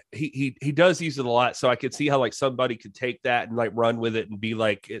 and he does use it a lot. So I could see how like somebody could take that and like run with it and be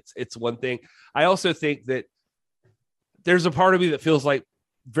like, it's one thing. I also think that there's a part of me that feels like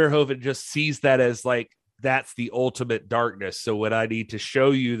Verhoeven just sees that as like, that's the ultimate darkness. So when I need to show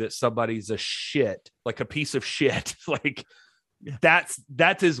you that somebody's a shit, like a piece of shit, like that's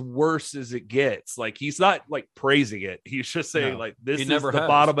as worse as it gets. Like he's not like praising it. He's just saying like, this is the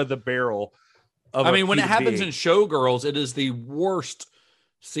bottom of the barrel. I mean, when it happens in Showgirls, it is the worst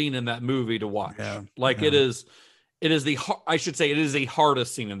scene in that movie to watch. It is the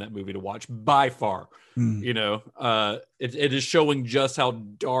hardest scene in that movie to watch by far. It is showing just how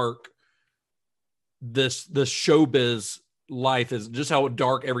dark this showbiz life is, just how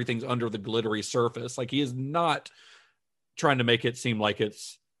dark everything's under the glittery surface. Like he is not trying to make it seem like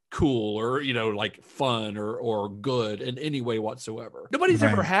it's cool or like fun or good in any way whatsoever. Nobody's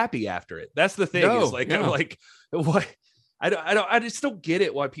ever happy after it. That's the thing. I'm like, what? I just don't get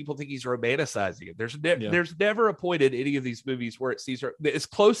it why people think he's romanticizing it. There's never a point in any of these movies where it sees her as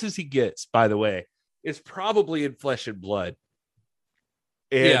close as he gets, by the way, is probably in Flesh and Blood.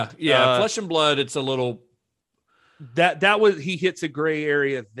 And, Flesh and Blood, it's a little that was, he hits a gray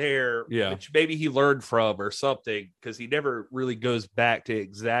area there, Yeah. which maybe he learned from or something, because he never really goes back to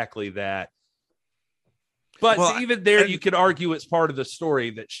exactly that. But even there, you could argue it's part of the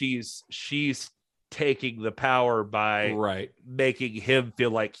story that she's taking the power by making him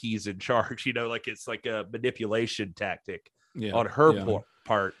feel like he's in charge, like it's like a manipulation tactic on her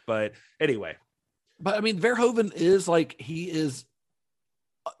part. But anyway, but I mean, Verhoeven is like, he is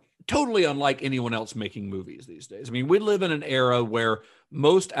totally unlike anyone else making movies these days. I mean, we live in an era where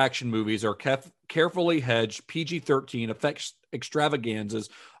most action movies are carefully hedged PG-13 effects extravaganzas,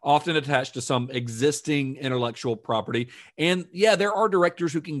 often attached to some existing intellectual property. And yeah, there are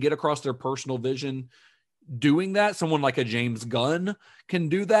directors who can get across their personal vision doing that. Someone like a James Gunn can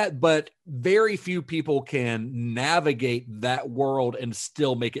do that, but very few people can navigate that world and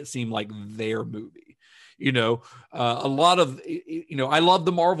still make it seem like their movie. A lot of, I love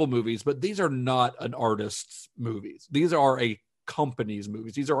the Marvel movies, but these are not an artist's movies. These are a company's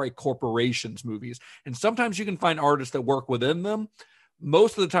movies. These are a corporation's movies. And sometimes you can find artists that work within them.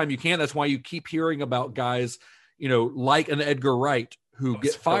 Most of the time you can't. That's why you keep hearing about guys, like an Edgar Wright who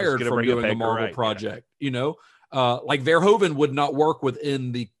get fired from doing a Marvel project, like Verhoeven would not work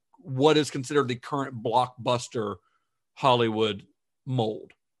within what is considered the current blockbuster Hollywood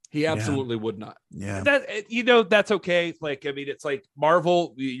mold. He absolutely would not. Yeah. That's okay. Like, I mean, it's like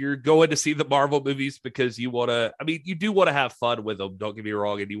Marvel, you're going to see the Marvel movies because you want to, I mean, you do want to have fun with them. Don't get me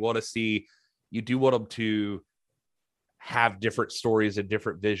wrong. And you want them to have different stories and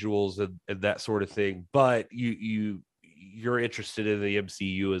different visuals and that sort of thing. But you're interested in the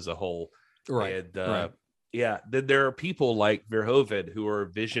MCU as a whole. Right. And then there are people like Verhoeven who are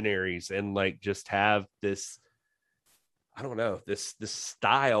visionaries and like just have this, I don't know, this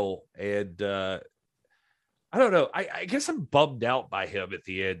style. And I don't know. I guess I'm bummed out by him at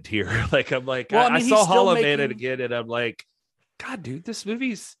the end here. Like, I'm like, I saw Hollow Man again, and I'm like, God, dude, this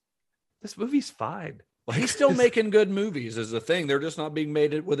movie's fine. Like, he's still making good movies is the thing. They're just not being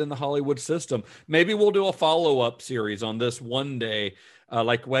made within the Hollywood system. Maybe we'll do a follow-up series on this one day,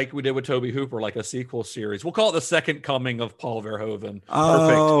 like we did with Toby Hooper, like a sequel series. We'll call it The Second Coming of Paul Verhoeven.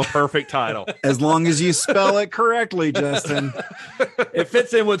 Oh, perfect title. As long as you spell it correctly, Justin. It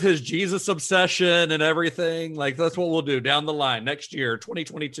fits in with his Jesus obsession and everything. Like, that's what we'll do down the line next year,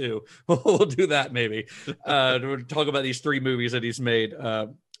 2022. We'll do that maybe. We'll talk about these 3 movies that he's made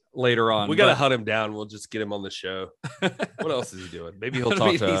later on. We got to hunt him down. We'll just get him on the show. What else is he doing? Maybe he'll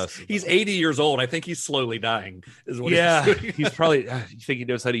talk to us. He's 80 years old. I think he's slowly dying. Is what he's probably. You think he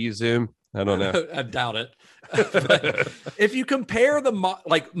knows how to use Zoom? I don't know. I doubt it. If you compare the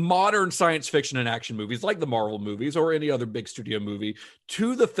modern science fiction and action movies, like the Marvel movies or any other big studio movie,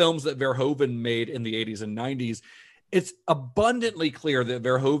 to the films that Verhoeven made in the 80s and 90s, it's abundantly clear that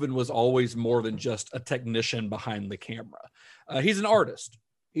Verhoeven was always more than just a technician behind the camera. He's an artist.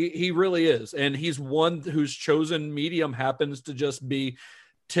 He really is. And he's one whose chosen medium happens to just be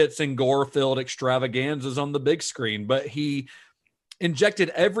tits and gore-filled extravaganzas on the big screen. But he injected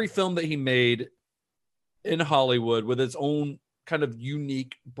every film that he made in Hollywood with its own kind of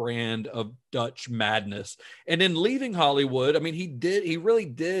unique brand of Dutch madness. And in leaving Hollywood, I mean, he really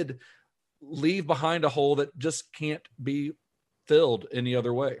did leave behind a hole that just can't be filled any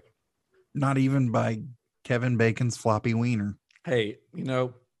other way. Not even by Kevin Bacon's floppy wiener. Hey,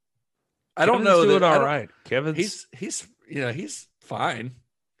 I don't know. Doing all right. Kevin, he's fine.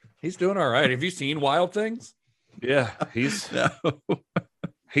 He's doing all right. Have you seen Wild Things? Yeah, he's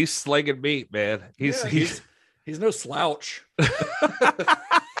slinging meat, man. He's no slouch.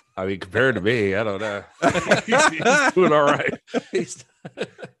 I mean, compared to me, I don't know. He's doing all right.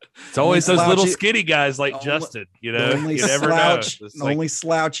 It's always those little skinny guys like Justin, you never know. The only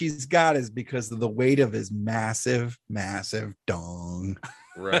slouch he's got is because of the weight of his massive dong.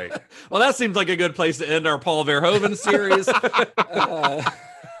 Right. Well, that seems like a good place to end our Paul Verhoeven series.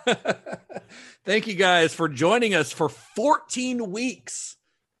 Thank you guys for joining us for 14 weeks.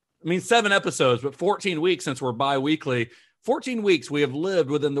 I mean, 7 episodes, but 14 weeks since we're bi-weekly. 14 weeks we have lived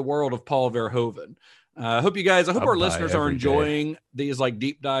within the world of Paul Verhoeven. I hope our listeners are enjoying these like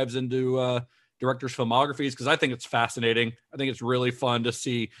deep dives into directors' filmographies, because I think it's fascinating. I think it's really fun to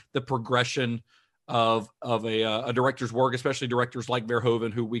see the progression of a director's work, especially directors like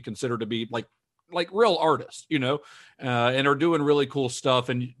Verhoeven, who we consider to be like real artists, and are doing really cool stuff.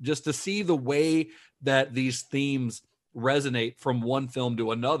 And just to see the way that these themes resonate from one film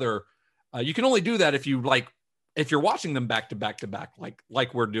to another, you can only do that if you're watching them back to back to back,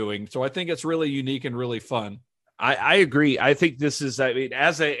 like we're doing. So I think it's really unique and really fun. I agree. I think this is, I mean,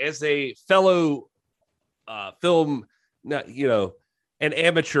 as a fellow film, an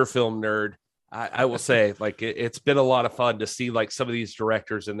amateur film nerd, I will say, like, it's been a lot of fun to see like some of these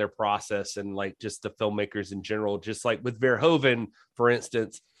directors and their process, and like just the filmmakers in general. Just like with Verhoeven, for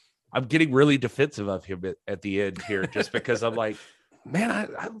instance, I'm getting really defensive of him at the end here, just because I'm like, man,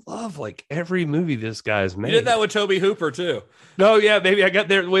 I love like every movie this guy's made. You did that with Toby Hooper too. No, yeah, maybe I got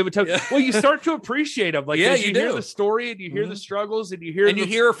there the way with Toby. Yeah. Well, you start to appreciate him, like, yeah, you hear the story and you hear the struggles and you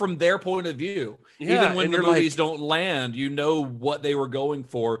hear from their point of view. Yeah, even when the movies don't land, you know what they were going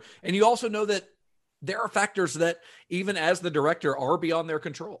for, and you also know that there are factors that even as the director are beyond their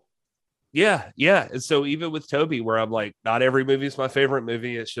control. Yeah. And so even with Toby, where I'm like, not every movie is my favorite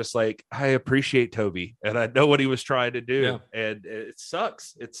movie. It's just like, I appreciate Toby and I know what he was trying to do. Yeah. And it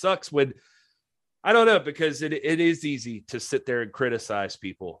sucks. It sucks when, I don't know, because it is easy to sit there and criticize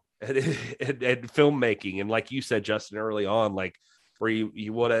people and filmmaking. And like you said, Justin, early on, like where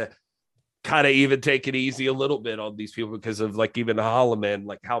you want to kind of even take it easy a little bit on these people because of like even Holloman,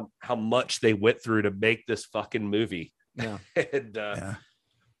 like how much they went through to make this fucking movie. Yeah. And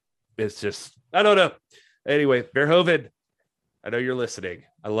it's just, I don't know. Anyway, Verhoeven, I know you're listening.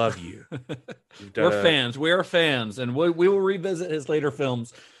 I love you. We're fans. We are fans. And we will revisit his later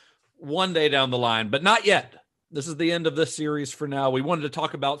films one day down the line, but not yet. This is the end of this series for now. We wanted to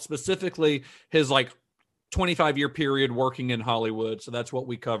talk about specifically his like 25-year period working in Hollywood. So that's what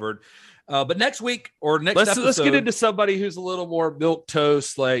we covered. But next week or next episode, let's get into somebody who's a little more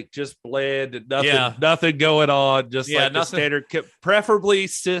milquetoast, like just bland and nothing going on, just like the standard, preferably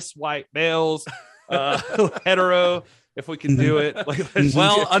cis white males, hetero, if we can do it.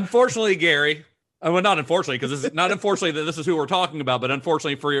 Unfortunately, Gary. Well, not unfortunately, because it's not unfortunately that this is who we're talking about, but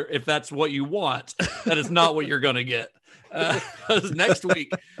unfortunately if that's what you want, that is not what you're going to get. Next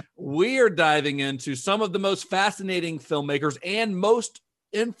week, we are diving into some of the most fascinating filmmakers and most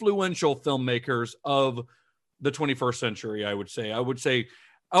influential filmmakers of the 21st century. I would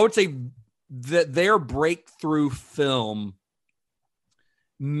say that their breakthrough film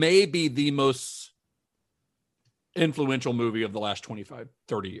may be the most influential movie of the last 25,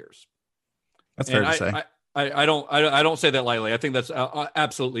 30 years. That's fair to say. I don't say that lightly. I think that's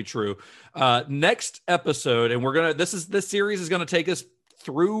absolutely true. Next episode, and this series is gonna take us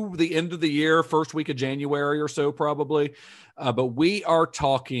through the end of the year, first week of January or so, probably. But we are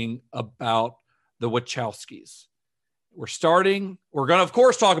talking about the Wachowskis. We're going to, of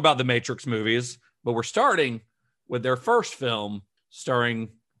course, talk about the Matrix movies, but we're starting with their first film starring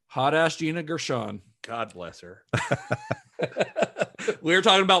hot-ass Gina Gershon. God bless her. We're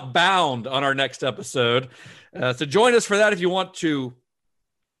talking about Bound on our next episode. So join us for that if you want to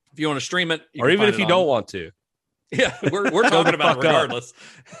stream it. Or even if you don't want to. Yeah, we're talking about it regardless.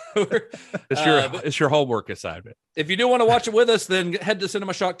 It's your homework assignment. If you do want to watch it with us, then head to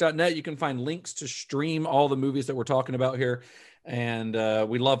cinemashock.net. You can find links to stream all the movies that we're talking about here. And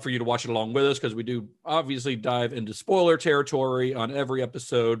we'd love for you to watch it along with us because we do obviously dive into spoiler territory on every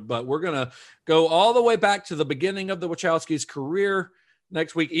episode. But we're going to go all the way back to the beginning of the Wachowskis' career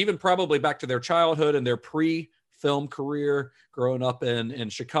next week, even probably back to their childhood and their pre-film career growing up in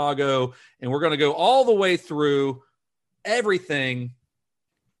Chicago. And we're going to go all the way through everything,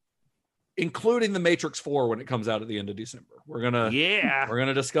 including the Matrix 4 when it comes out at the end of December. We're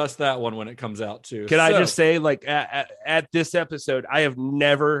gonna discuss that one when it comes out too. Can I just say, like at this episode, I have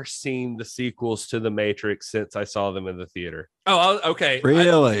never seen the sequels to the Matrix since I saw them in the theater. Oh, okay.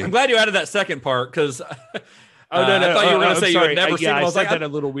 Really? I'm glad you added that second part because. No! I thought you were going to say sorry. you had never seen. I was said like, that a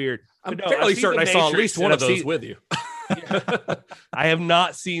little weird. I'm fairly certain I saw at least one of those with you. I have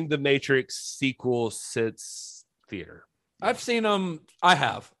not seen the Matrix sequel since theater. I've seen them. I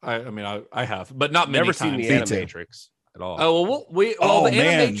have. I have, but not many Never times. seen the Animatrix at all. Oh well, the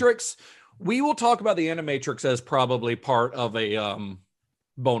Animatrix. We will talk about the Animatrix as probably part of a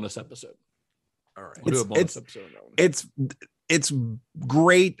bonus episode. All right, we'll do a bonus episode. It's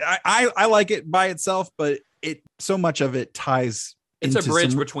great. I like it by itself, but so much of it ties. It's a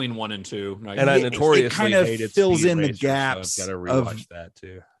bridge between 1 and 2, and I notoriously it kind of fills in the gaps. So I've got to rewatch that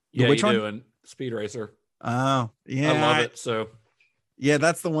too. Yeah, which one? Do, and Speed Racer. Oh, yeah, I love it. So, yeah,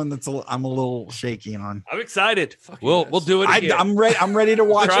 that's the one that's I'm a little shaky on. I'm excited. We'll do it again. I'm ready. I'm ready to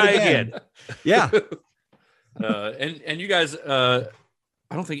watch it again. Yeah. And you guys, I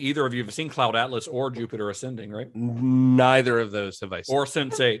don't think either of you have seen Cloud Atlas or Jupiter Ascending, right? Neither of those have I seen. Or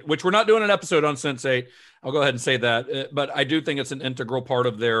Sense8, which we're not doing an episode on Sense8. I'll go ahead and say that, but I do think it's an integral part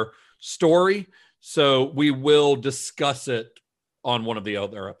of their story. So we will discuss it on one of the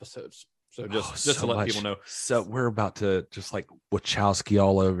other episodes. So just to let people know. So we're about to just like Wachowski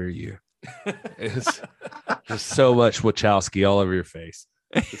all over you. It's just so much Wachowski all over your face.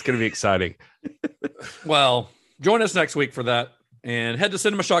 It's going to be exciting. Well, join us next week for that. And head to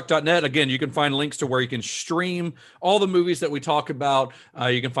cinemashock.net. Again, you can find links to where you can stream all the movies that we talk about.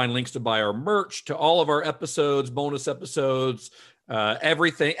 You can find links to buy our merch, to all of our episodes, bonus episodes,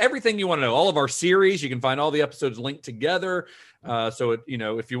 everything you want to know. All of our series, you can find all the episodes linked together. So,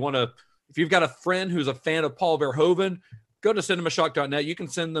 if you've got a friend who's a fan of Paul Verhoeven, go to cinemashock.net. You can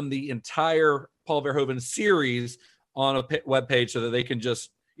send them the entire Paul Verhoeven series on a webpage so that they can just,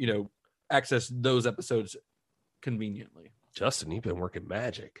 access those episodes conveniently. Justin, you've been working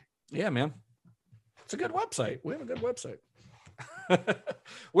magic. Yeah, man. It's a good website. We have a good website.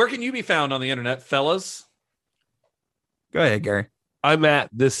 Where can you be found on the internet, fellas? Go ahead, Gary. I'm at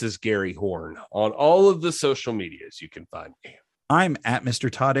This Is Gary Horn on all of the social medias. You can find me. I'm at Mr.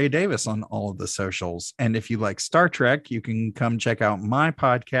 Todd A. Davis on all of the socials. And if you like Star Trek, you can come check out my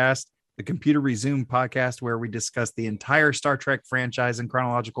podcast, the Computer Resume podcast, where we discuss the entire Star Trek franchise in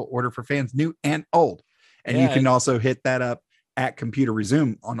chronological order for fans new and old. And you can also hit that up at Computer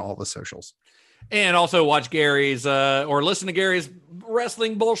Resume on all the socials. And also watch Gary's or listen to Gary's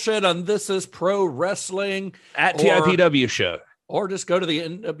wrestling bullshit on This Is Pro Wrestling at TIPW show. Or just go to the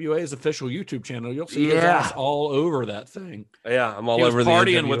NWA's official YouTube channel. You'll see his ass all over that thing. Yeah, I'm all over the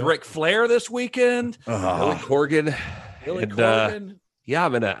partying with Ric Flair this weekend. Billy Corgan. Yeah,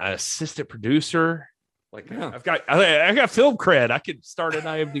 I'm an assistant producer. I've got film cred. I could start an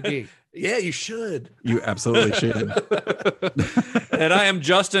IMDb. Yeah, you should. You absolutely should. And I am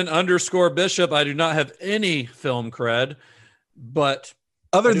Justin_Bishop. I do not have any film cred, but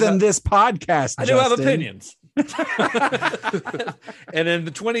other than this podcast, I do have opinions. And in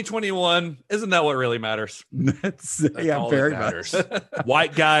the 2021, isn't that what really matters? That's very matters.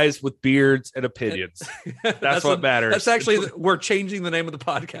 White guys with beards and opinions. That's what matters. That's actually, we're changing the name of the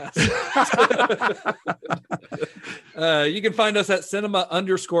podcast. You can find us at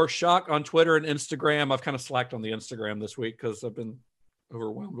cinema_shock on Twitter and Instagram. I've kind of slacked on the Instagram this week because I've been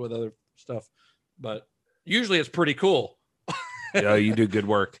overwhelmed with other stuff, but usually it's pretty cool. Yeah, you do good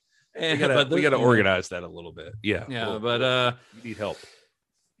work. We gotta organize that a little bit. Yeah. But you need help.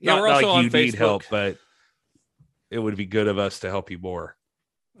 Yeah, we're also on Facebook. Need help, but it would be good of us to help you more.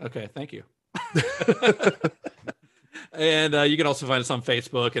 Okay, thank you. And you can also find us on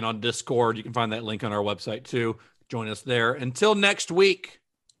Facebook and on Discord. You can find that link on our website too. Join us there. Until next week,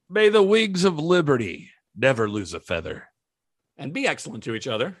 may the wings of liberty never lose a feather. And be excellent to each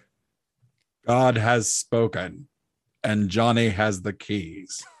other. God has spoken, and Johnny has the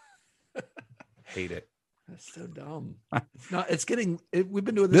keys. Hate it. That's so dumb. It's not. It's getting. We've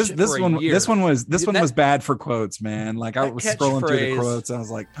been doing this this for one. a year. This one was bad for quotes, man. Like I was scrolling through the quotes, and I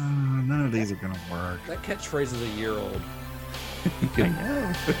was like, oh, none of these are gonna work. That catchphrase is a year old. I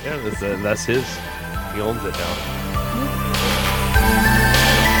know. Yeah, that's his. He owns it now.